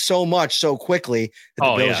deteriorated so much so quickly that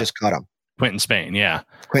the Bills just cut him. Quentin Spain, yeah.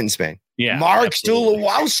 Yeah. Mark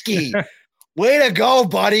Stulowski. Way to go,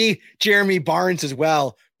 buddy. Jeremy Barnes as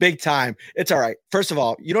well. Big time. It's all right. First of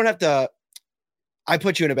all, you don't have to. I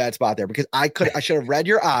put you in a bad spot there because I should have read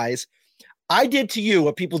your eyes. I did to you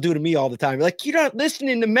what people do to me all the time. You're like, you're not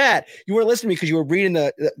listening to Matt. You weren't listening to me because you were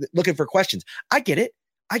reading looking for questions. I get it.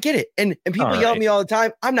 And people yell at me all the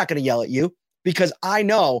time. I'm not going to yell at you. because I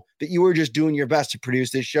know that you were just doing your best to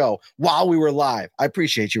produce this show while we were live. I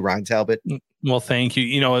appreciate you, Ryan Talbot. Well, thank you.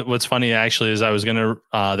 You know, what's funny actually is I was going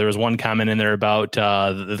to, there was one comment in there about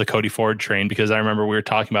the Cody Ford train, because I remember we were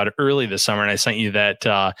talking about it early this summer and I sent you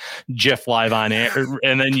that GIF live on air,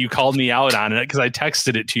 and then you called me out on it because I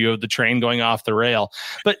texted it to you of the train going off the rail.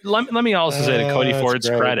 But let me also say to Cody Ford's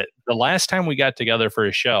credit, the last time we got together for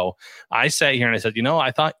a show, I sat here and I said, you know,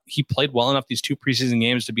 I thought he played well enough these 2 preseason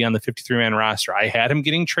games to be on the 53-man roster. I had him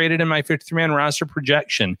getting traded in my 53-man roster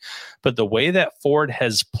projection, but the way that Ford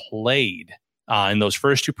has played in those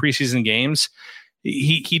first 2 preseason games,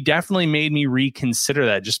 he definitely made me reconsider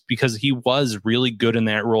that, just because he was really good in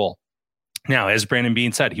that role. Now, as Brandon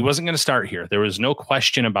Beane said, he wasn't going to start here. There was no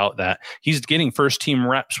question about that. He's getting first team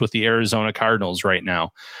reps with the Arizona Cardinals right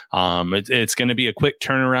now. It's going to be a quick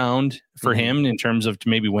turnaround for him in terms of to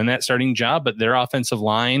maybe win that starting job, but their offensive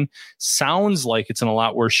line sounds like it's in a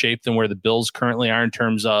lot worse shape than where the Bills currently are in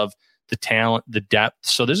terms of the talent, the depth.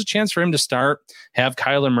 So there's a chance for him to start, have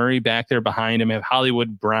Kyler Murray back there behind him, have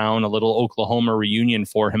Hollywood Brown, a little Oklahoma reunion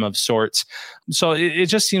for him of sorts. So it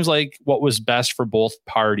just seems like what was best for both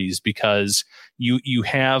parties, because you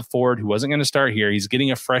have Ford, who wasn't going to start here. He's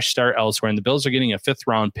getting a fresh start elsewhere, and the Bills are getting a 5th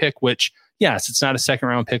round pick, which, yes, it's not a 2nd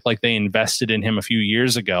round pick like they invested in him a few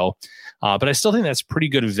years ago. But I still think that's pretty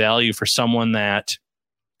good value for someone that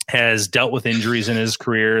has dealt with injuries in his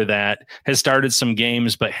career, that has started some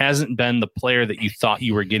games, but hasn't been the player that you thought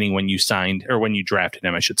you were getting when you signed, or when you drafted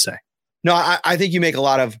him, I should say. No, I think you make a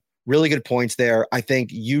lot of really good points there. I think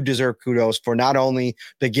you deserve kudos for not only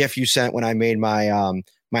the GIF you sent when I made my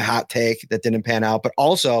my hot take that didn't pan out, but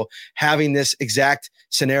also having this exact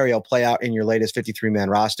scenario play out in your latest 53-man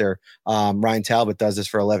roster. Ryan Talbot does this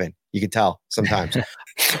for a living. You can tell sometimes.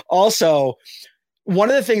 Also, one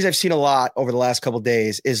of the things I've seen a lot over the last couple of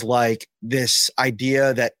days is like this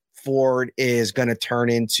idea that Ford is going to turn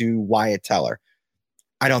into Wyatt Teller.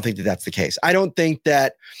 I don't think that that's the case. I don't think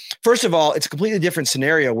that, first of all, it's a completely different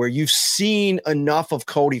scenario where you've seen enough of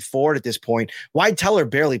Cody Ford at this point. Wyatt Teller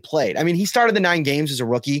barely played. I mean, he started the 9 games as a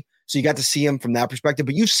rookie, so you got to see him from that perspective,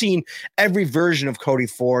 but you've seen every version of Cody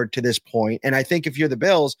Ford to this point. And I think if you're the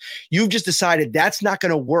Bills, you've just decided that's not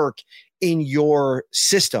going to work in your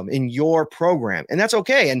system, in your program. And that's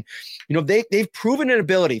okay. And, you know, they've proven an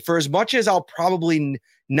ability, for as much as I'll probably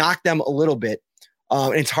knock them a little bit.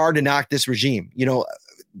 And it's hard to knock this regime. You know,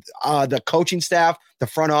 the coaching staff, the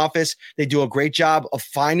front office, they do a great job of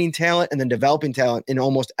finding talent and then developing talent in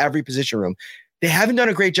almost every position room. They haven't done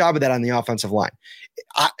a great job of that on the offensive line.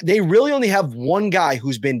 They really only have one guy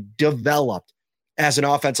who's been developed as an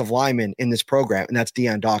offensive lineman in this program, and that's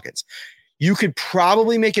Deion Dawkins. You could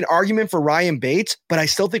probably make an argument for Ryan Bates, but I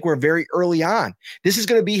still think we're very early on. This is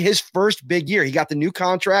going to be his first big year. He got the new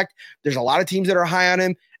contract. There's a lot of teams that are high on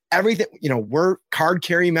him. Everything, you know, we're card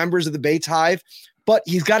carrying members of the Bates Hive, but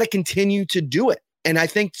he's got to continue to do it. And I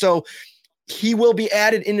think so he will be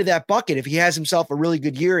added into that bucket if he has himself a really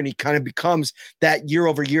good year and he kind of becomes that year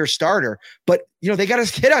over year starter. But, you know, they got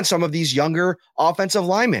to hit on some of these younger offensive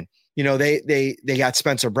linemen. You know, they got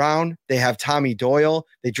Spencer Brown, they have Tommy Doyle,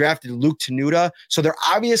 they drafted Luke Tenuta. So they're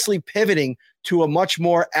obviously pivoting to a much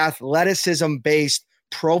more athleticism based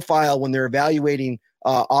profile when they're evaluating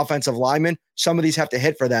offensive linemen. Some of these have to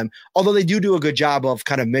hit for them, although they do a good job of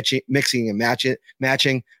kind of mixing and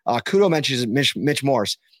matching. Kudo mentions Mitch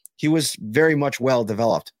Morse. He was very much well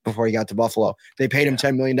developed before he got to Buffalo. They paid him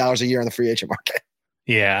 $10 million a year on the free agent market.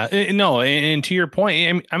 Yeah, no, and to your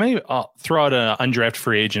point, I may throw out an undrafted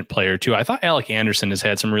free agent player too. I thought Alec Anderson has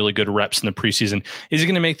had some really good reps in the preseason. Is he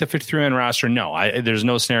going to make the 53-man roster? No, there's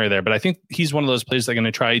no scenario there. But I think he's one of those players that are going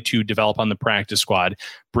to try to develop on the practice squad,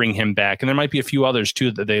 bring him back. And there might be a few others too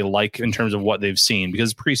that they like in terms of what they've seen,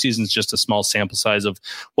 because preseason is just a small sample size of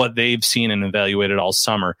what they've seen and evaluated all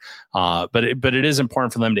summer. But it is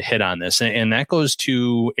important for them to hit on this. And that goes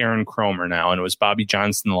to Aaron Kromer now. And it was Bobby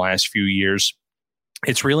Johnson the last few years.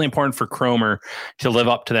 It's really important for Kromer to live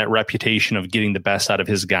up to that reputation of getting the best out of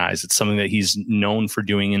his guys. It's something that he's known for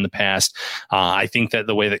doing in the past. I think that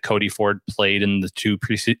the way that Cody Ford played in the 2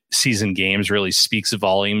 preseason games really speaks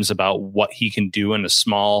volumes about what he can do in a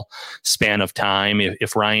small span of time.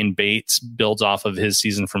 If Ryan Bates builds off of his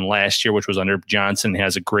season from last year, which was under Johnson,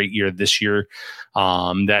 has a great year this year,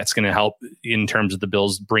 that's going to help in terms of the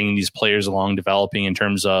Bills bringing these players along, developing in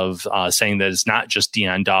terms of saying that it's not just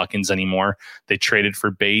Deion Dawkins anymore. They traded for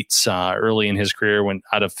Bates early in his career when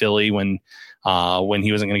out of Philly when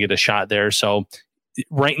he wasn't going to get a shot there. So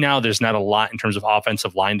right now there's not a lot in terms of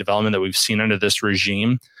offensive line development that we've seen under this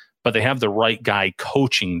regime, but they have the right guy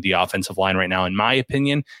coaching the offensive line right now, in my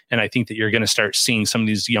opinion. And I think that you're going to start seeing some of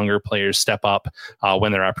these younger players step up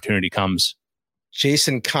when their opportunity comes.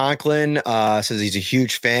 Jason Conklin says he's a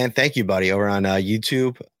huge fan. Thank you, buddy, over on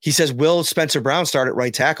YouTube. He says, will Spencer Brown start at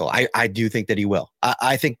right tackle? I do think that he will.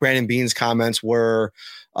 I think Brandon Beane's comments were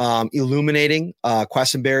illuminating.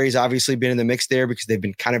 Quessenberry's obviously been in the mix there because they've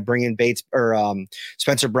been kind of bringing Bates or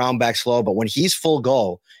Spencer Brown back slow. But when he's full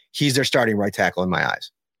go, he's their starting right tackle in my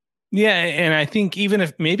eyes. Yeah, and I think even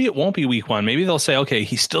if maybe it won't be week one, maybe they'll say, okay,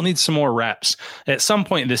 he still needs some more reps. At some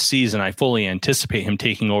point this season, I fully anticipate him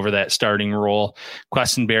taking over that starting role.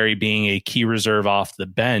 Quessenberry being a key reserve off the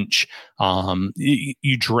bench.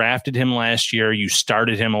 You drafted him last year. You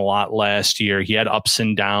started him a lot last year. He had ups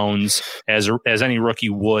and downs as any rookie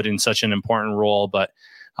would in such an important role, but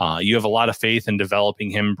you have a lot of faith in developing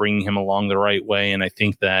him, bringing him along the right way. And I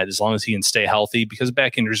think that as long as he can stay healthy, because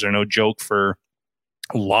back injuries are no joke for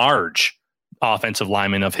large offensive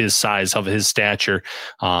lineman of his size, of his stature.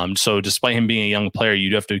 So despite him being a young player,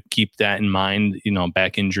 you'd have to keep that in mind.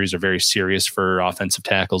 Back injuries are very serious for offensive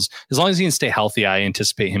tackles. As long as he can stay healthy, I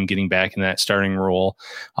anticipate him getting back in that starting role,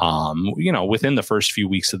 within the first few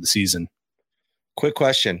weeks of the season. Quick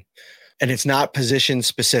question, and it's not position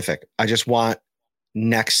specific. I just want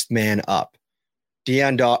next man up.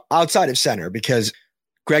 Deon outside of center, because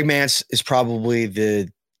Greg Mance is probably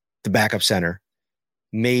the backup center.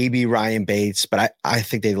 Maybe Ryan Bates, but I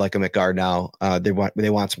think they like him at guard now. They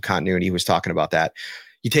want some continuity. He was talking about that.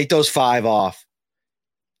 You take those 5 off.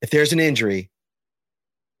 If there's an injury,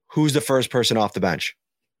 who's the first person off the bench?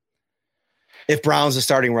 If Brown's the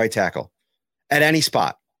starting right tackle at any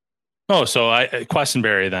spot. Oh, so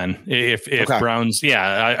Quessenberry then. If okay. Brown's,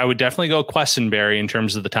 I would definitely go Quessenberry in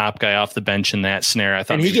terms of the top guy off the bench in that scenario. I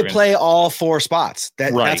thought, and he could play all 4 spots.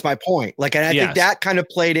 That's my point. And I think that kind of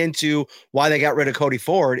played into why they got rid of Cody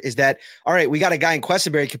Ford. Is that all right? We got a guy in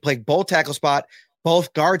Quessenberry who can play both tackle spot,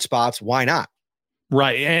 both guard spots. Why not?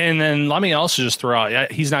 Right. And then let me also just throw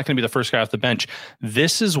out, he's not going to be the first guy off the bench.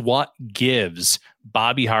 This is what gives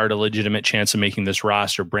Bobby Hart a legitimate chance of making this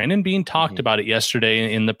roster. Brandon Beane talked about it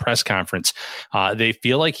yesterday in the press conference. They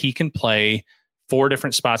feel like he can play 4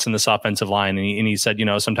 different spots in this offensive line. And he said,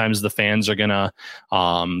 sometimes the fans are going to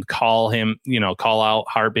call out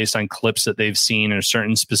Hart based on clips that they've seen or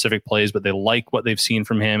certain specific plays, but they like what they've seen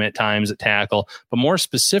from him at times at tackle. But more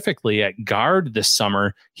specifically at guard this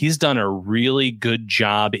summer, he's done a really good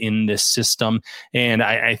job in this system. And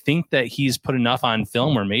I think that he's put enough on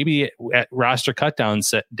film where maybe at roster cutdown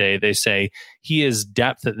day, they say he is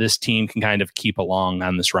depth that this team can kind of keep along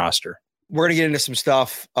on this roster. We're going to get into some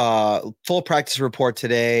stuff. Full practice report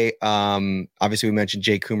today. Obviously, we mentioned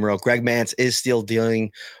Jake Kumerow. Greg Mance is still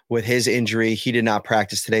dealing with his injury. He did not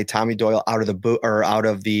practice today. Tommy Doyle out of the boot, or out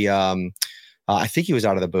of the. I think he was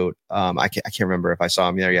out of the boot. I can't remember if I saw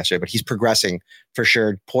him there yesterday, but he's progressing for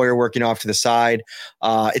sure. Poyer working off to the side.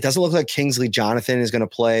 It doesn't look like Kingsley Jonathan is going to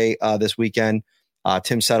play this weekend.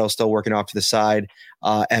 Tim Settle still working off to the side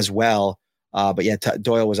as well. But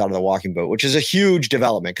Doyle was out of the walking boot, which is a huge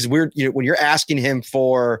development because when you're asking him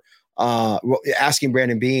for asking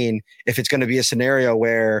Brandon Beane if it's going to be a scenario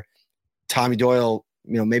where Tommy Doyle,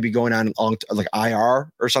 maybe going on like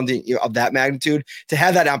IR or something of that magnitude, to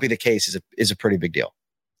have that not be the case is a pretty big deal.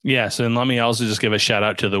 Yes, and let me also just give a shout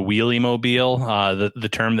out to the wheelie mobile, the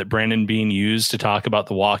term that Brandon Beane used to talk about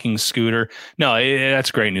the walking scooter. No, that's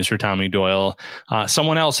great news for Tommy Doyle.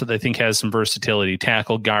 Someone else that I think has some versatility,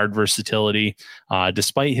 tackle, guard versatility,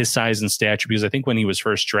 despite his size and stature, because I think when he was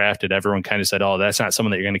first drafted, everyone kind of said, oh, that's not someone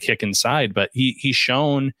that you're going to kick inside, but he's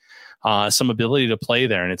shown some ability to play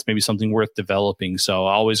there, and it's maybe something worth developing. So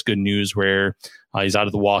always good news where he's out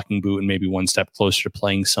of the walking boot and maybe one step closer to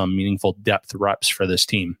playing some meaningful depth reps for this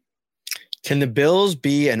team. Can the Bills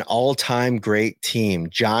be an all-time great team?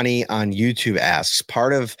 Johnny on YouTube asks.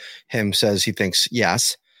 Part of him says he thinks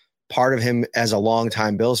yes. Part of him, as a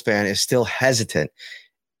longtime Bills fan, is still hesitant.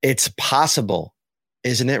 It's possible,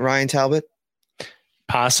 isn't it, Ryan Talbot?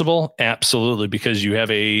 Possible, absolutely, because you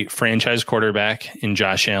have a franchise quarterback in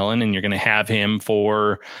Josh Allen, and you're going to have him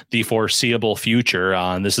for the foreseeable future.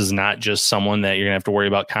 This is not just someone that you're going to have to worry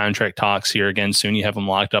about contract talks here again soon. You have him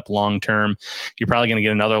locked up long term. You're probably going to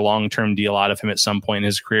get another long term deal out of him at some point in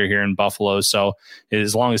his career here in Buffalo. So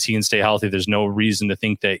as long as he can stay healthy, there's no reason to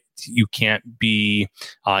think that you can't be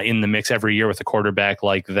in the mix every year with a quarterback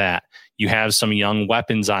like that. You have some young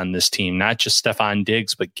weapons on this team, not just Stephon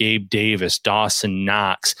Diggs, but Gabe Davis, Dawson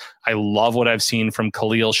Knox. I love what I've seen from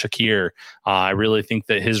Khalil Shakir. I really think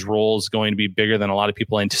that his role is going to be bigger than a lot of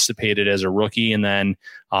people anticipated as a rookie. And then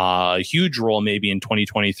a huge role maybe in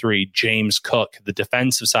 2023, James Cook, the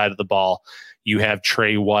defensive side of the ball. You have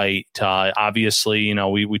Trey White. Obviously,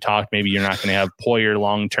 we talked maybe you're not going to have Poyer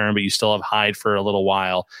long term, but you still have Hyde for a little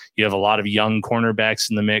while. You have a lot of young cornerbacks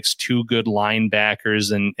in the mix, 2 good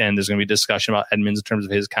linebackers, and there's going to be discussion about Edmonds in terms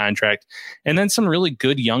of his contract, and then some really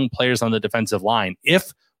good young players on the defensive line.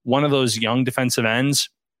 If one of those young defensive ends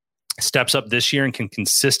steps up this year and can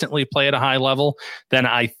consistently play at a high level, then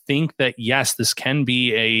I think that, yes, this can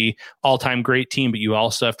be a all-time great team, but you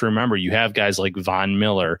also have to remember you have guys like Von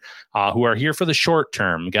Miller who are here for the short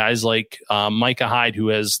term, guys like Micah Hyde, who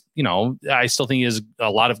has, I still think he has a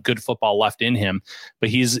lot of good football left in him, but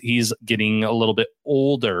he's getting a little bit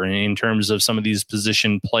older in terms of some of these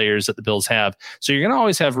position players that the Bills have. So you're going to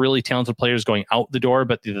always have really talented players going out the door,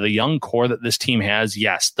 but the young core that this team has,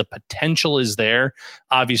 yes, the potential is there.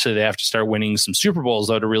 Obviously, they have to start winning some Super Bowls,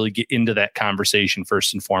 though, to really get into that conversation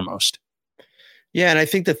first and foremost. Yeah, and I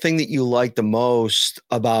think the thing that you like the most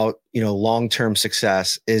about, long-term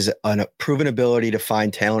success is a proven ability to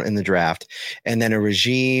find talent in the draft, and then a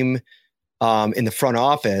regime in the front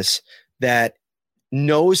office that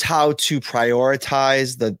knows how to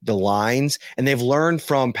prioritize the lines, and they've learned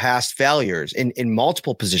from past failures in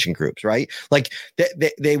multiple position groups, right? Like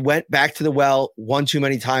they went back to the well one too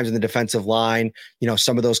many times in the defensive line.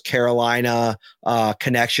 Some of those Carolina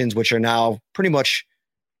connections, which are now pretty much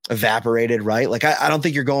evaporated, right? Like I don't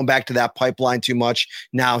think you're going back to that pipeline too much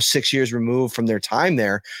now, 6 years removed from their time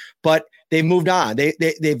there, but they've moved on.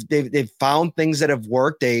 They've found things that have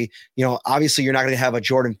worked. Obviously you're not going to have a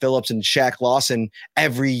Jordan Phillips and Shaq Lawson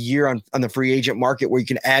every year on the free agent market where you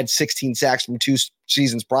can add 16 sacks from 2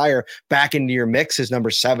 seasons prior back into your mix as number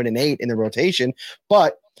 7 and 8 in the rotation.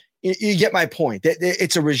 But you get my point.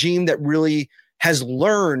 It's a regime that really has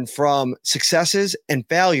learned from successes and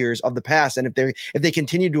failures of the past. And if they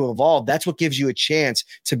continue to evolve, that's what gives you a chance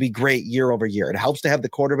to be great year over year. It helps to have the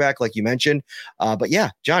quarterback, like you mentioned. But yeah,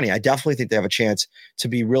 Johnny, I definitely think they have a chance to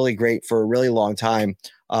be really great for a really long time.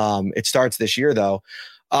 It starts this year, though.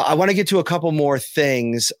 I want to get to a couple more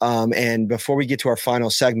things. And before we get to our final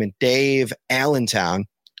segment, Dave Allentown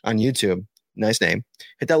on YouTube, nice name.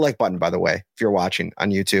 Hit that like button, by the way, if you're watching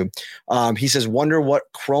on YouTube. He says, wonder what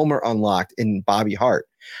Cromer unlocked in Bobby Hart.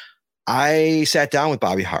 I sat down with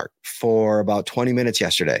Bobby Hart for about 20 minutes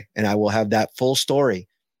yesterday, and I will have that full story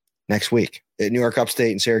next week at New York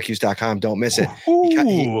Upstate and Syracuse.com. Don't miss it.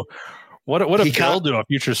 What a build to a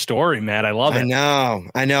future story, Matt. I love it.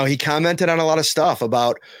 I know. He commented on a lot of stuff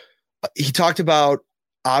he talked about,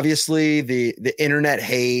 obviously, the internet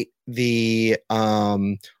hate,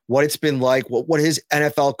 what it's been like, what his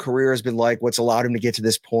NFL career has been like, what's allowed him to get to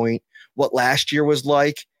this point, what last year was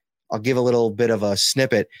like. I'll give a little bit of a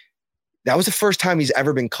snippet. That was the first time he's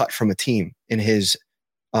ever been cut from a team in his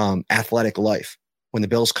athletic life. When the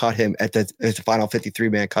Bills cut him at the final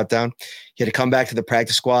 53-man cutdown, he had to come back to the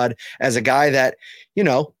practice squad as a guy that,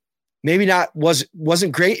 maybe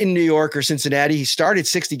wasn't great in New York or Cincinnati. He started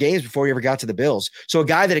 60 games before he ever got to the Bills. So a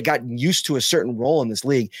guy that had gotten used to a certain role in this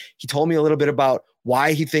league. He told me a little bit about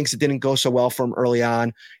why he thinks it didn't go so well for him early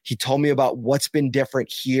on. He told me about what's been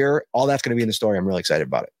different here. All that's going to be in the story. I'm really excited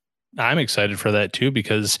about it. I'm excited for that too,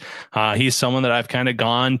 because he's someone that I've kind of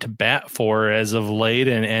gone to bat for as of late.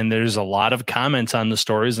 And there's a lot of comments on the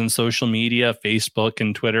stories on social media, Facebook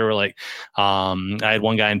and Twitter. Were like, I had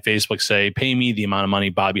one guy on Facebook say, pay me the amount of money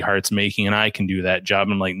Bobby Hart's making and I can do that job.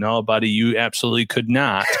 I'm like, no, buddy, you absolutely could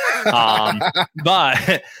not.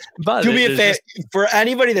 But do me a favor. For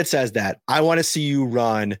anybody that says that, I want to see you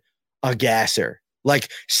run a gasser, like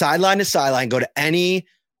sideline to sideline, go to any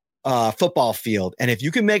football field, and if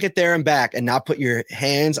you can make it there and back and not put your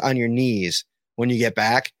hands on your knees when you get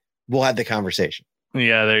back, we'll have the conversation.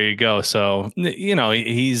 Yeah, there you go. So,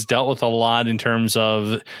 he's dealt with a lot in terms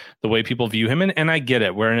of the way people view him. And I get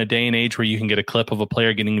it. We're in a day and age where you can get a clip of a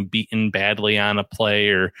player getting beaten badly on a play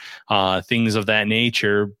or things of that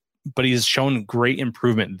nature. But he's shown great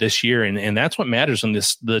improvement this year. And that's what matters when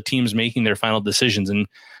the team's making their final decisions. And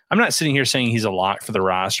I'm not sitting here saying he's a lock for the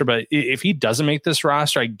roster, but if he doesn't make this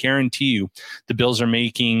roster, I guarantee you the Bills are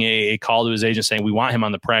making a call to his agent saying we want him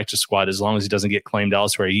on the practice squad as long as he doesn't get claimed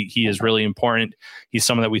elsewhere. He is really important. He's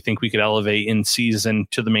someone that we think we could elevate in season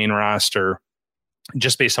to the main roster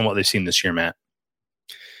just based on what they've seen this year, Matt.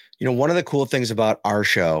 One of the cool things about our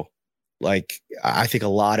show, like I think a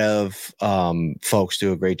lot of folks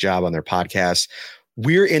do a great job on their podcasts.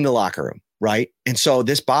 We're in the locker room, right? And so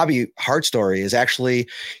this Bobby Hart story is actually,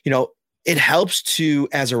 it helps to,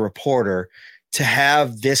 as a reporter, to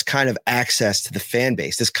have this kind of access to the fan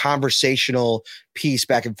base, this conversational piece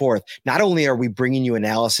back and forth. Not only are we bringing you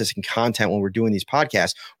analysis and content when we're doing these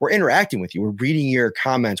podcasts, we're interacting with you. We're reading your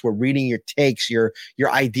comments. We're reading your takes, your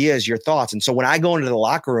ideas, your thoughts. And so when I go into the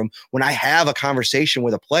locker room, when I have a conversation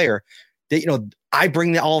with a player, that, I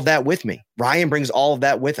bring all of that with me. Ryan brings all of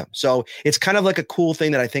that with him. So it's kind of like a cool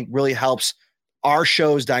thing that I think really helps our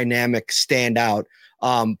show's dynamic stand out.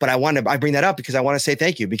 But I bring that up because I want to say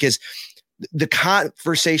thank you, because the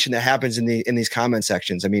conversation that happens in these comment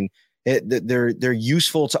sections, I mean, they're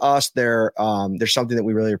useful to us. They're something that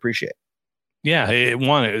we really appreciate. Yeah,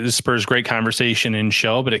 it spurs great conversation in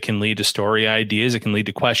show, but it can lead to story ideas. It can lead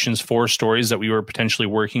to questions for stories that we were potentially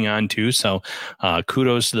working on too. So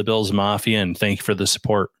kudos to the Bills Mafia, and thank you for the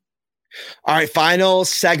support. All right, final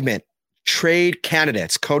segment. Trade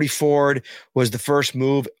candidates. Cody Ford was the first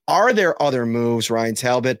move. Are there other moves, Ryan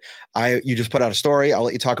Talbot? You just put out a story. I'll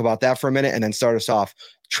let you talk about that for a minute and then start us off.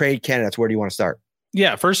 Trade candidates. Where do you want to start?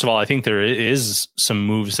 Yeah, first of all, I think there is some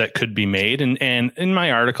moves that could be made. And in my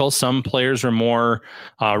article, some players are more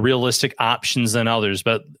realistic options than others.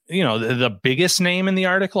 But, the biggest name in the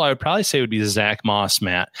article, I would probably say would be Zach Moss,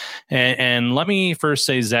 Matt. And let me first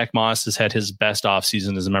say Zach Moss has had his best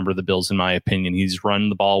offseason as a member of the Bills, in my opinion. He's run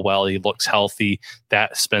the ball well. He looks healthy.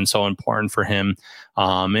 That's been so important for him.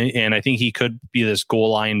 And I think he could be this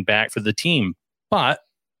goal line back for the team. But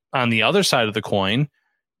on the other side of the coin,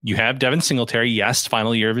 you have Devin Singletary, yes,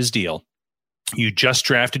 final year of his deal. You just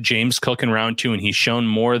drafted James Cook in round 2, and he's shown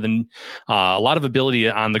more than a lot of ability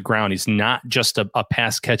on the ground. He's not just a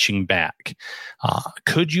pass catching back.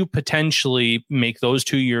 Could you potentially make those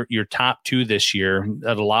two your top 2 this year?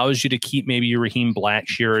 That allows you to keep maybe your Raheem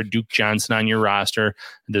Blackshear or Duke Johnson on your roster.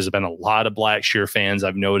 There's been a lot of Blackshear fans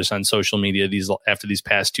I've noticed on social media after these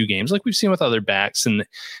past 2 games, like we've seen with other backs in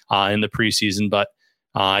the preseason, but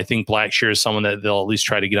I think Blackshear is someone that they'll at least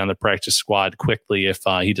try to get on the practice squad quickly if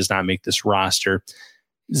he does not make this roster.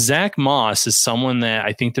 Zach Moss is someone that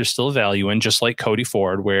I think there's still value in, just like Cody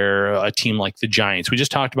Ford, where a team like the Giants, we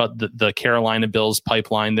just talked about the Carolina Bills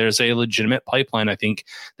pipeline. There's a legitimate pipeline, I think,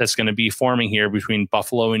 that's going to be forming here between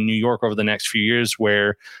Buffalo and New York over the next few years,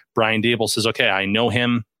 where Brian Daboll says, okay, I know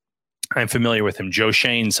him. I'm familiar with him. Joe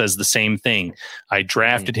Shane says the same thing. I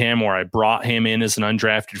drafted him, or I brought him in as an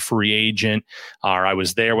undrafted free agent, or I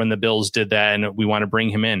was there when the Bills did that, and we want to bring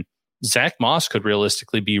him in. Zach Moss could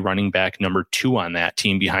realistically be running back number 2 on that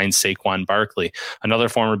team behind Saquon Barkley. Another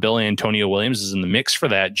former Bill, Antonio Williams, is in the mix for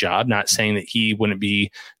that job. Not saying that he wouldn't be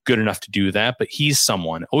good enough to do that, but he's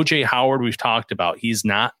someone. OJ Howard, we've talked about. He's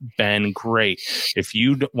not been great. If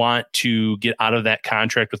you want to get out of that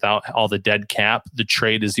contract without all the dead cap, the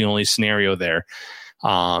trade is the only scenario there.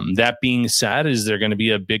 That being said, is there going to be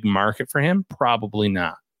a big market for him? Probably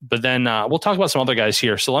not. But then we'll talk about some other guys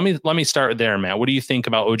here. So let me start there, Matt. What do you think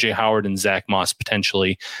about OJ Howard and Zach Moss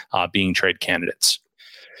potentially being trade candidates?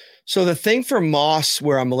 So the thing for Moss,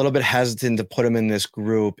 where I'm a little bit hesitant to put him in this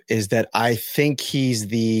group, is that I think he's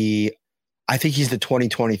the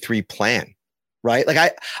 2023 plan, right?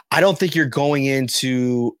 Like I don't think you're going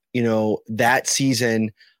into that season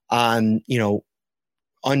on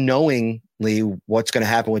unknowingly what's going to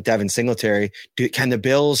happen with Devin Singletary. Can the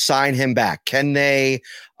Bills sign him back? Can they?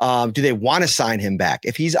 Do they want to sign him back?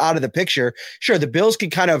 If he's out of the picture, sure, the Bills can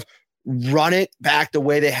kind of run it back the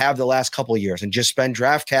way they have the last couple of years and just spend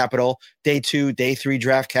draft capital, day 2, day 3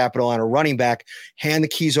 draft capital on a running back, hand the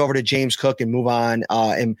keys over to James Cook and move on.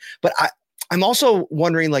 But I'm also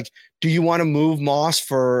wondering, like, do you want to move Moss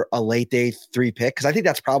for a late day 3 pick? Because I think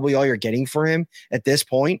that's probably all you're getting for him at this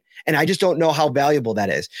point. And I just don't know how valuable that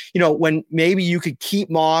is. When maybe you could keep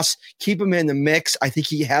Moss, keep him in the mix. I think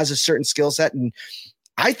he has a certain skill set. And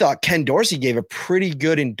I thought Ken Dorsey gave a pretty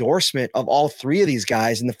good endorsement of all 3 of these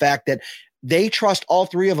guys, and the fact that they trust all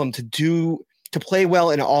 3 of them to play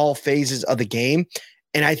well in all phases of the game.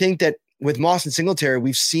 And I think that with Moss and Singletary,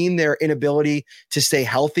 we've seen their inability to stay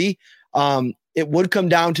healthy. It would come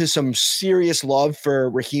down to some serious love for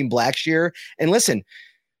Raheem Blackshear. And listen,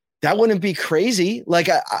 that wouldn't be crazy. Like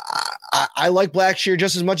I like Blackshear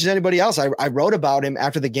just as much as anybody else. I wrote about him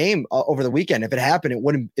after the game over the weekend. If it happened,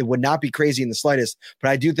 it would not be crazy in the slightest.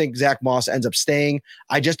 But I do think Zach Moss ends up staying.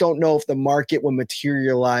 I just don't know if the market will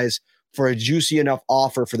materialize for a juicy enough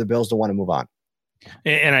offer for the Bills to want to move on.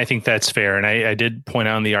 And I think that's fair. And I did point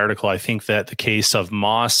out in the article, I think that the case of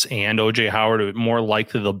Moss and OJ Howard, more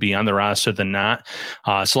likely they'll be on the roster than not.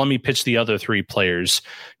 So let me pitch the other 3 players.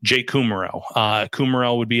 Jake Kumerow.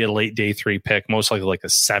 Kumerow would be a late day 3 pick, most likely like a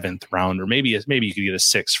 7th round, or maybe you could get a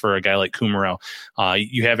 6th for a guy like Kumerow.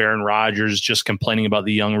 You have Aaron Rodgers just complaining about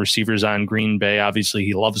the young receivers on Green Bay. Obviously,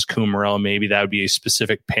 he loves Kumerow. Maybe that would be a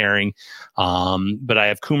specific pairing. But I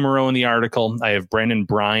have Kumerow in the article. I have Brandon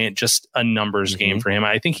Bryant, just a numbers game for him.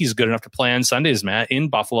 I think he's good enough to play on Sundays, Matt, in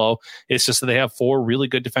Buffalo. It's just that they have 4 really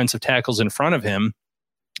good defensive tackles in front of him.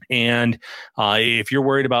 And if you're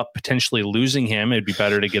worried about potentially losing him, it'd be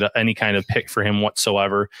better to get any kind of pick for him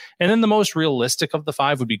whatsoever. And then the most realistic of the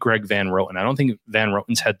 5 would be Greg Van Roten. I don't think Van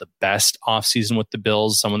Roten's had the best offseason with the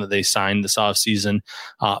Bills, someone that they signed this offseason,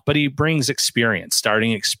 but he brings experience,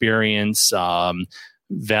 starting experience,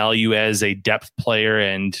 value as a depth player.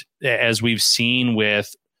 And as we've seen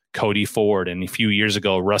with Cody Ford and a few years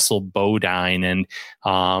ago, Russell Bodine and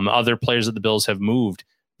other players that the Bills have moved,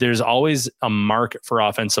 there's always a market for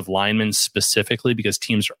offensive linemen specifically because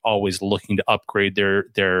teams are always looking to upgrade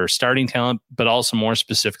their starting talent, but also more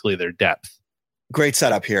specifically their depth. Great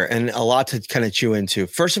setup here and a lot to kind of chew into.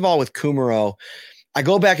 First of all, with Kumerow, I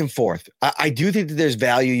go back and forth. I do think that there's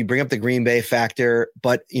value. You bring up the Green Bay factor,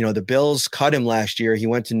 but the Bills cut him last year. He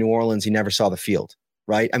went to New Orleans. He never saw the field.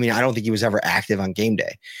 Right. I mean, I don't think he was ever active on game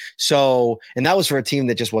day. So, and that was for a team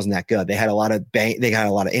that just wasn't that good. They had a lot of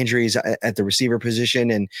injuries at the receiver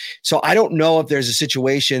position. And so I don't know if there's a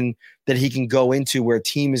situation that he can go into where a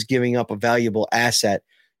team is giving up a valuable asset,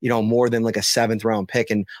 more than like a 7th round pick.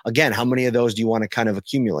 And again, how many of those do you want to kind of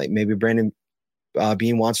accumulate? Maybe Brandon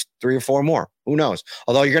Beane wants 3 or 4 more. Who knows?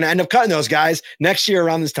 Although you're going to end up cutting those guys next year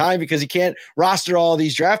around this time because you can't roster all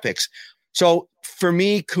these draft picks. So for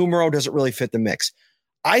me, Kumerow doesn't really fit the mix.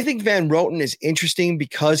 I think Van Roten is interesting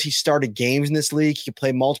because he started games in this league. He can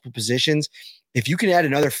play multiple positions. If you can add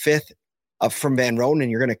another 5th from Van Roten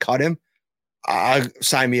and you're going to cut him,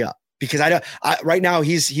 sign me up. Because right now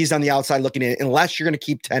he's on the outside looking in, unless you're going to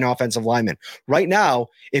keep 10 offensive linemen. Right now,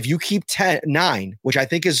 if you keep 9, which I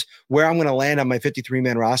think is where I'm going to land on my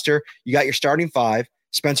 53-man roster, you got your starting 5,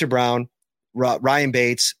 Spencer Brown, Ryan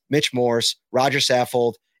Bates, Mitch Morse, Roger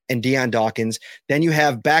Saffold, and Deion Dawkins. Then you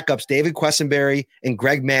have backups, David Quessenberry and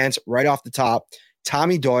Greg Mance right off the top,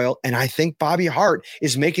 Tommy Doyle, and I think Bobby Hart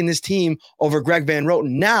is making this team over Greg Van Roten.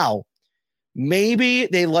 Now, maybe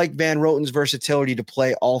they like Van Roten's versatility to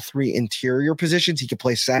play all 3 interior positions. He could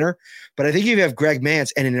play center, but I think if you have Greg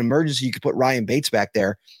Mance and in an emergency, you could put Ryan Bates back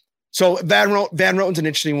there. So Van Roten's an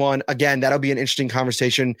interesting one. Again, that'll be an interesting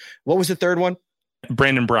conversation. What was the 3rd one?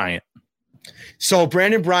 Brandon Bryant. So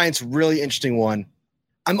Brandon Bryant's really interesting one.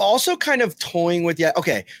 I'm also kind of toying with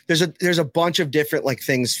okay, there's a bunch of different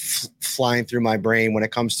things flying through my brain when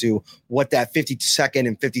it comes to what that 52nd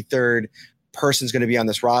and 53rd person's going to be on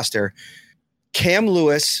this roster. Cam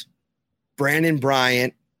Lewis, Brandon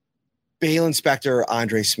Bryant, Balen Spector,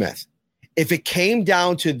 Andre Smith. If it came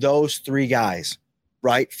down to those 3 guys,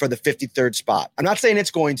 right, for the 53rd spot, I'm not saying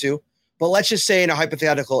it's going to, but let's just say in a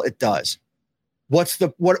hypothetical, it does. Let's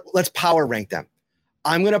power rank them.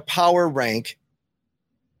 I'm going to power rank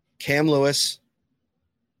Cam Lewis,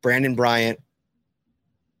 Brandon Bryant,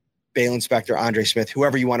 Balen Spector, Andre Smith,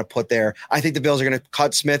 whoever you want to put there. I think the Bills are going to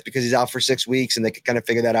cut Smith because he's out for 6 weeks and they can kind of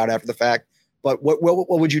figure that out after the fact. But what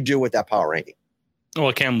would you do with that power ranking?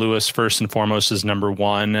 Well, Cam Lewis, first and foremost, is number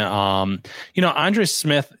 1. Andre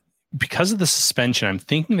Smith, because of the suspension, I'm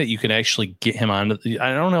thinking that you could actually get him on.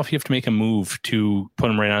 I don't know if you have to make a move to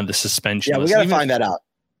put him right on the suspension. Yeah, we got to find that out.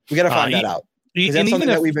 Because that's something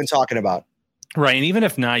that we've been talking about. Right. And even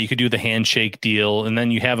if not, you could do the handshake deal and then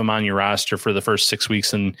you have him on your roster for the first 6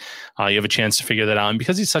 weeks and you have a chance to figure that out. And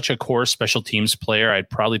because he's such a core special teams player, I'd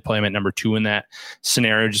probably play him at number 2 in that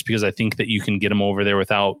scenario, just because I think that you can get him over there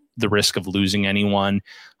without the risk of losing anyone.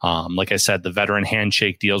 Like I said, the veteran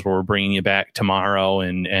handshake deals where we're bringing you back tomorrow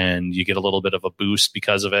and you get a little bit of a boost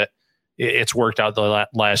because of it. It's worked out the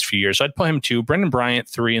last few years. So I'd put him 2, Brandon Bryant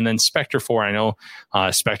 3, and then Spector 4. I know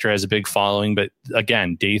Spector has a big following, but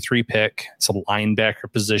again, day 3 pick. It's a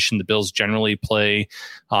linebacker position. The Bills generally play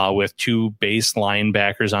with 2 base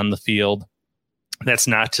linebackers on the field. That's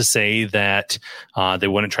not to say that they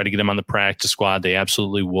wouldn't try to get him on the practice squad. They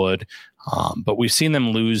absolutely would. But we've seen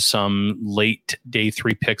them lose some late day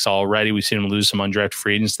 3 picks already. We've seen them lose some undrafted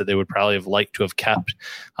free agents that they would probably have liked to have kept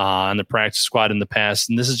on the practice squad in the past.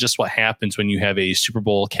 And this is just what happens when you have a Super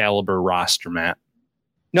Bowl caliber roster, Matt.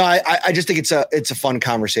 No, I just think it's a fun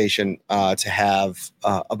conversation to have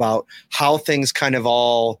about how things kind of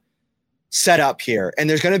all set up here. And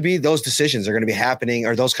there's going to be those decisions are going to be happening,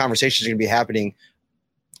 or those conversations are going to be happening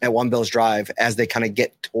at One Bills Drive as they kind of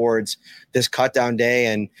get towards this cut down day.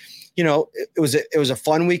 And it was a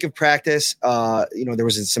fun week of practice. There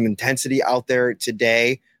was some intensity out there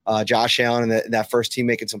today. Josh Allen and that first team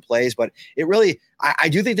making some plays. But it really, I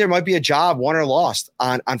do think there might be a job won or lost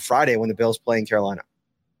on Friday when the Bills play in Carolina.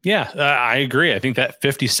 Yeah, I agree. I think that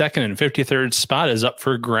 52nd and 53rd spot is up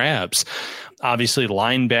for grabs. Obviously,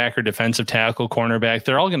 linebacker, defensive tackle, cornerback,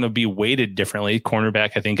 they're all going to be weighted differently.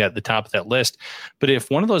 Cornerback, I think, at the top of that list. But if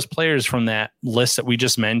one of those players from that list that we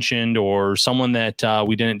just mentioned, or someone that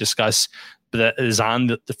we didn't discuss that is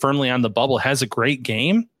on firmly on the bubble, has a great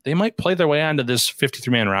game, they might play their way onto this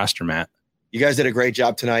 53-man roster, Matt. You guys did a great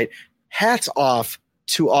job tonight. Hats off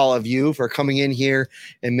to all of you for coming in here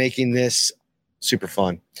and making this super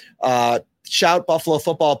fun. Shout Buffalo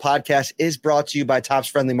Football Podcast is brought to you by Tops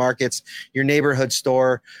Friendly Markets, your neighborhood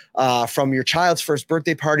store. From your child's first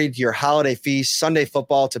birthday party to your holiday feast, Sunday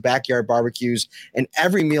football to backyard barbecues, and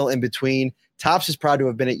every meal in between, Tops is proud to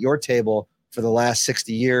have been at your table for the last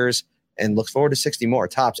 60 years and looks forward to 60 more.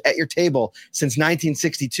 Tops at your table since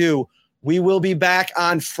 1962. We will be back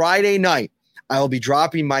on Friday night. I will be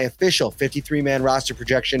dropping my official 53-man roster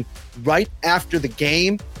projection right after the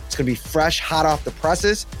game. It's going to be fresh, hot off the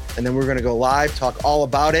presses. And then we're going to go live, talk all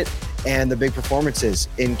about it and the big performances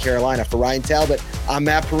in Carolina. For Ryan Talbot, I'm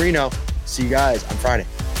Matt Perino. See you guys on Friday.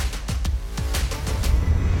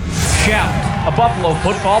 Shout, a Buffalo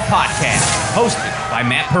football podcast hosted by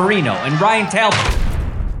Matt Perino and Ryan Talbot.